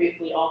down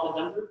faithfully all the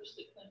numbers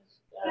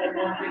that I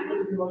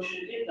wanted the motion.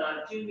 If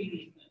not, do we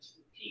need them to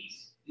repeat?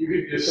 You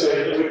could just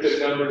say with the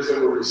numbers that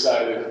were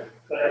recited.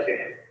 Thank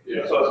you.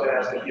 Yeah. So I was going to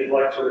ask if you'd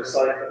like to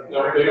recite them.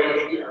 No, they don't,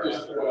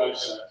 just what I've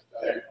said.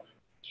 Then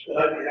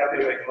I'd be happy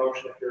to make a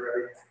motion if you're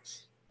ready.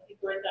 I think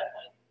we're at that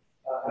point.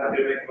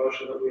 Happy to make a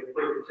motion that we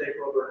approve the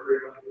takeover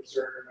agreement with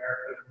Certain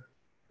American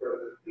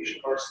for the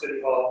Eastern Park City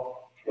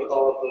Hall with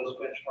all of those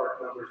benchmark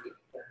numbers that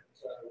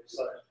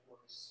recited for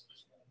us.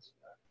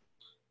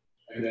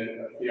 And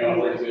then the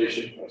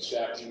authorization of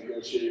staff to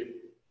negotiate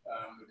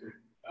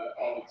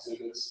all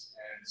exhibits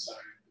and sign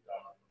the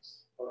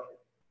documents.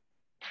 Perfect.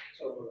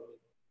 So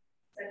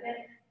Second?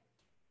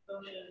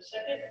 Motion and a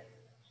second.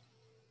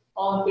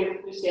 All in favor,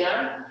 please say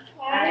aye.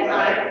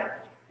 Aye.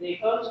 Any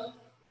opposed?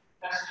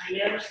 Passes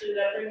unanimously.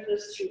 That brings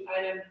us to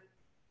item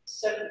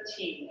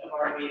 17 of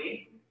our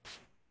meeting.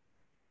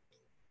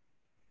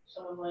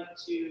 Someone like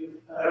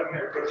to?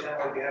 Mayor Pro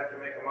Tem, we have to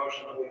make a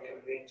motion that we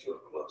convene to a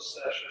closed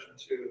session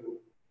to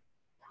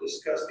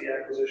discuss the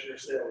acquisition or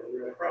sale of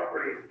real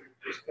property,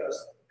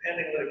 discuss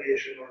pending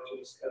litigation, or to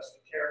discuss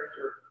the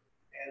character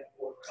and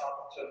or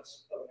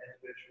competence of an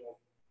individual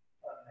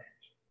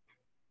unnamed.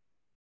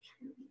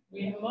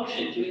 We have a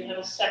motion. Do we have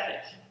a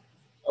second?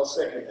 I'll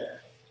second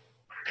that.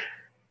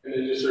 And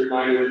then just a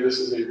reminder, this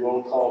is a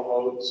roll call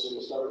vote, so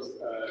we'll start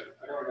with,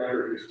 I don't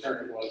remember whose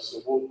turn it was,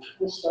 so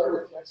we'll start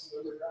with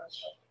Councilmember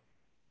Bradshaw.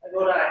 I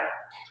vote aye.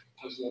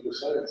 Councilmember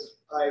Sykes.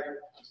 Aye.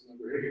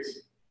 Councilmember Higgins.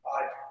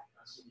 Aye.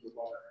 Councilmember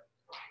Barr.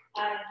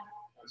 Aye.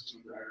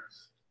 Councilmember Harris.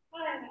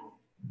 Aye.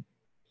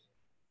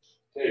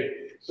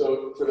 Okay,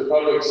 so for the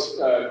public's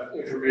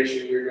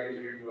information, we're going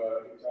to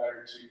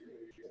retire to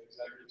an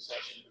executive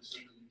session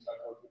pursuant to Utah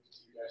Code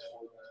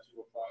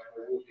 52-4-205.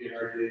 There will be an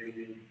RDA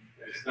meeting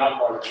that is not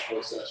part of the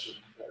closed session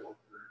that will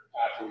occur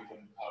after we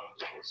come out of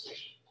the closed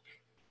session.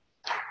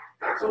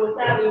 So with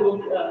that, we will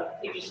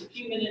take just a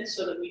few minutes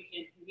so that we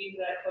can convene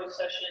that closed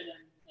session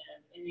and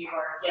any of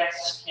our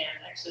guests can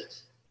exit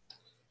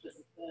the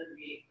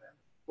meeting room.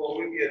 Will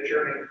we be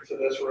adjourning to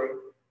this room?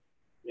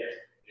 Yes.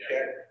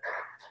 Okay.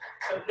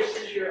 So this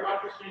is your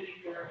opportunity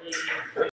for a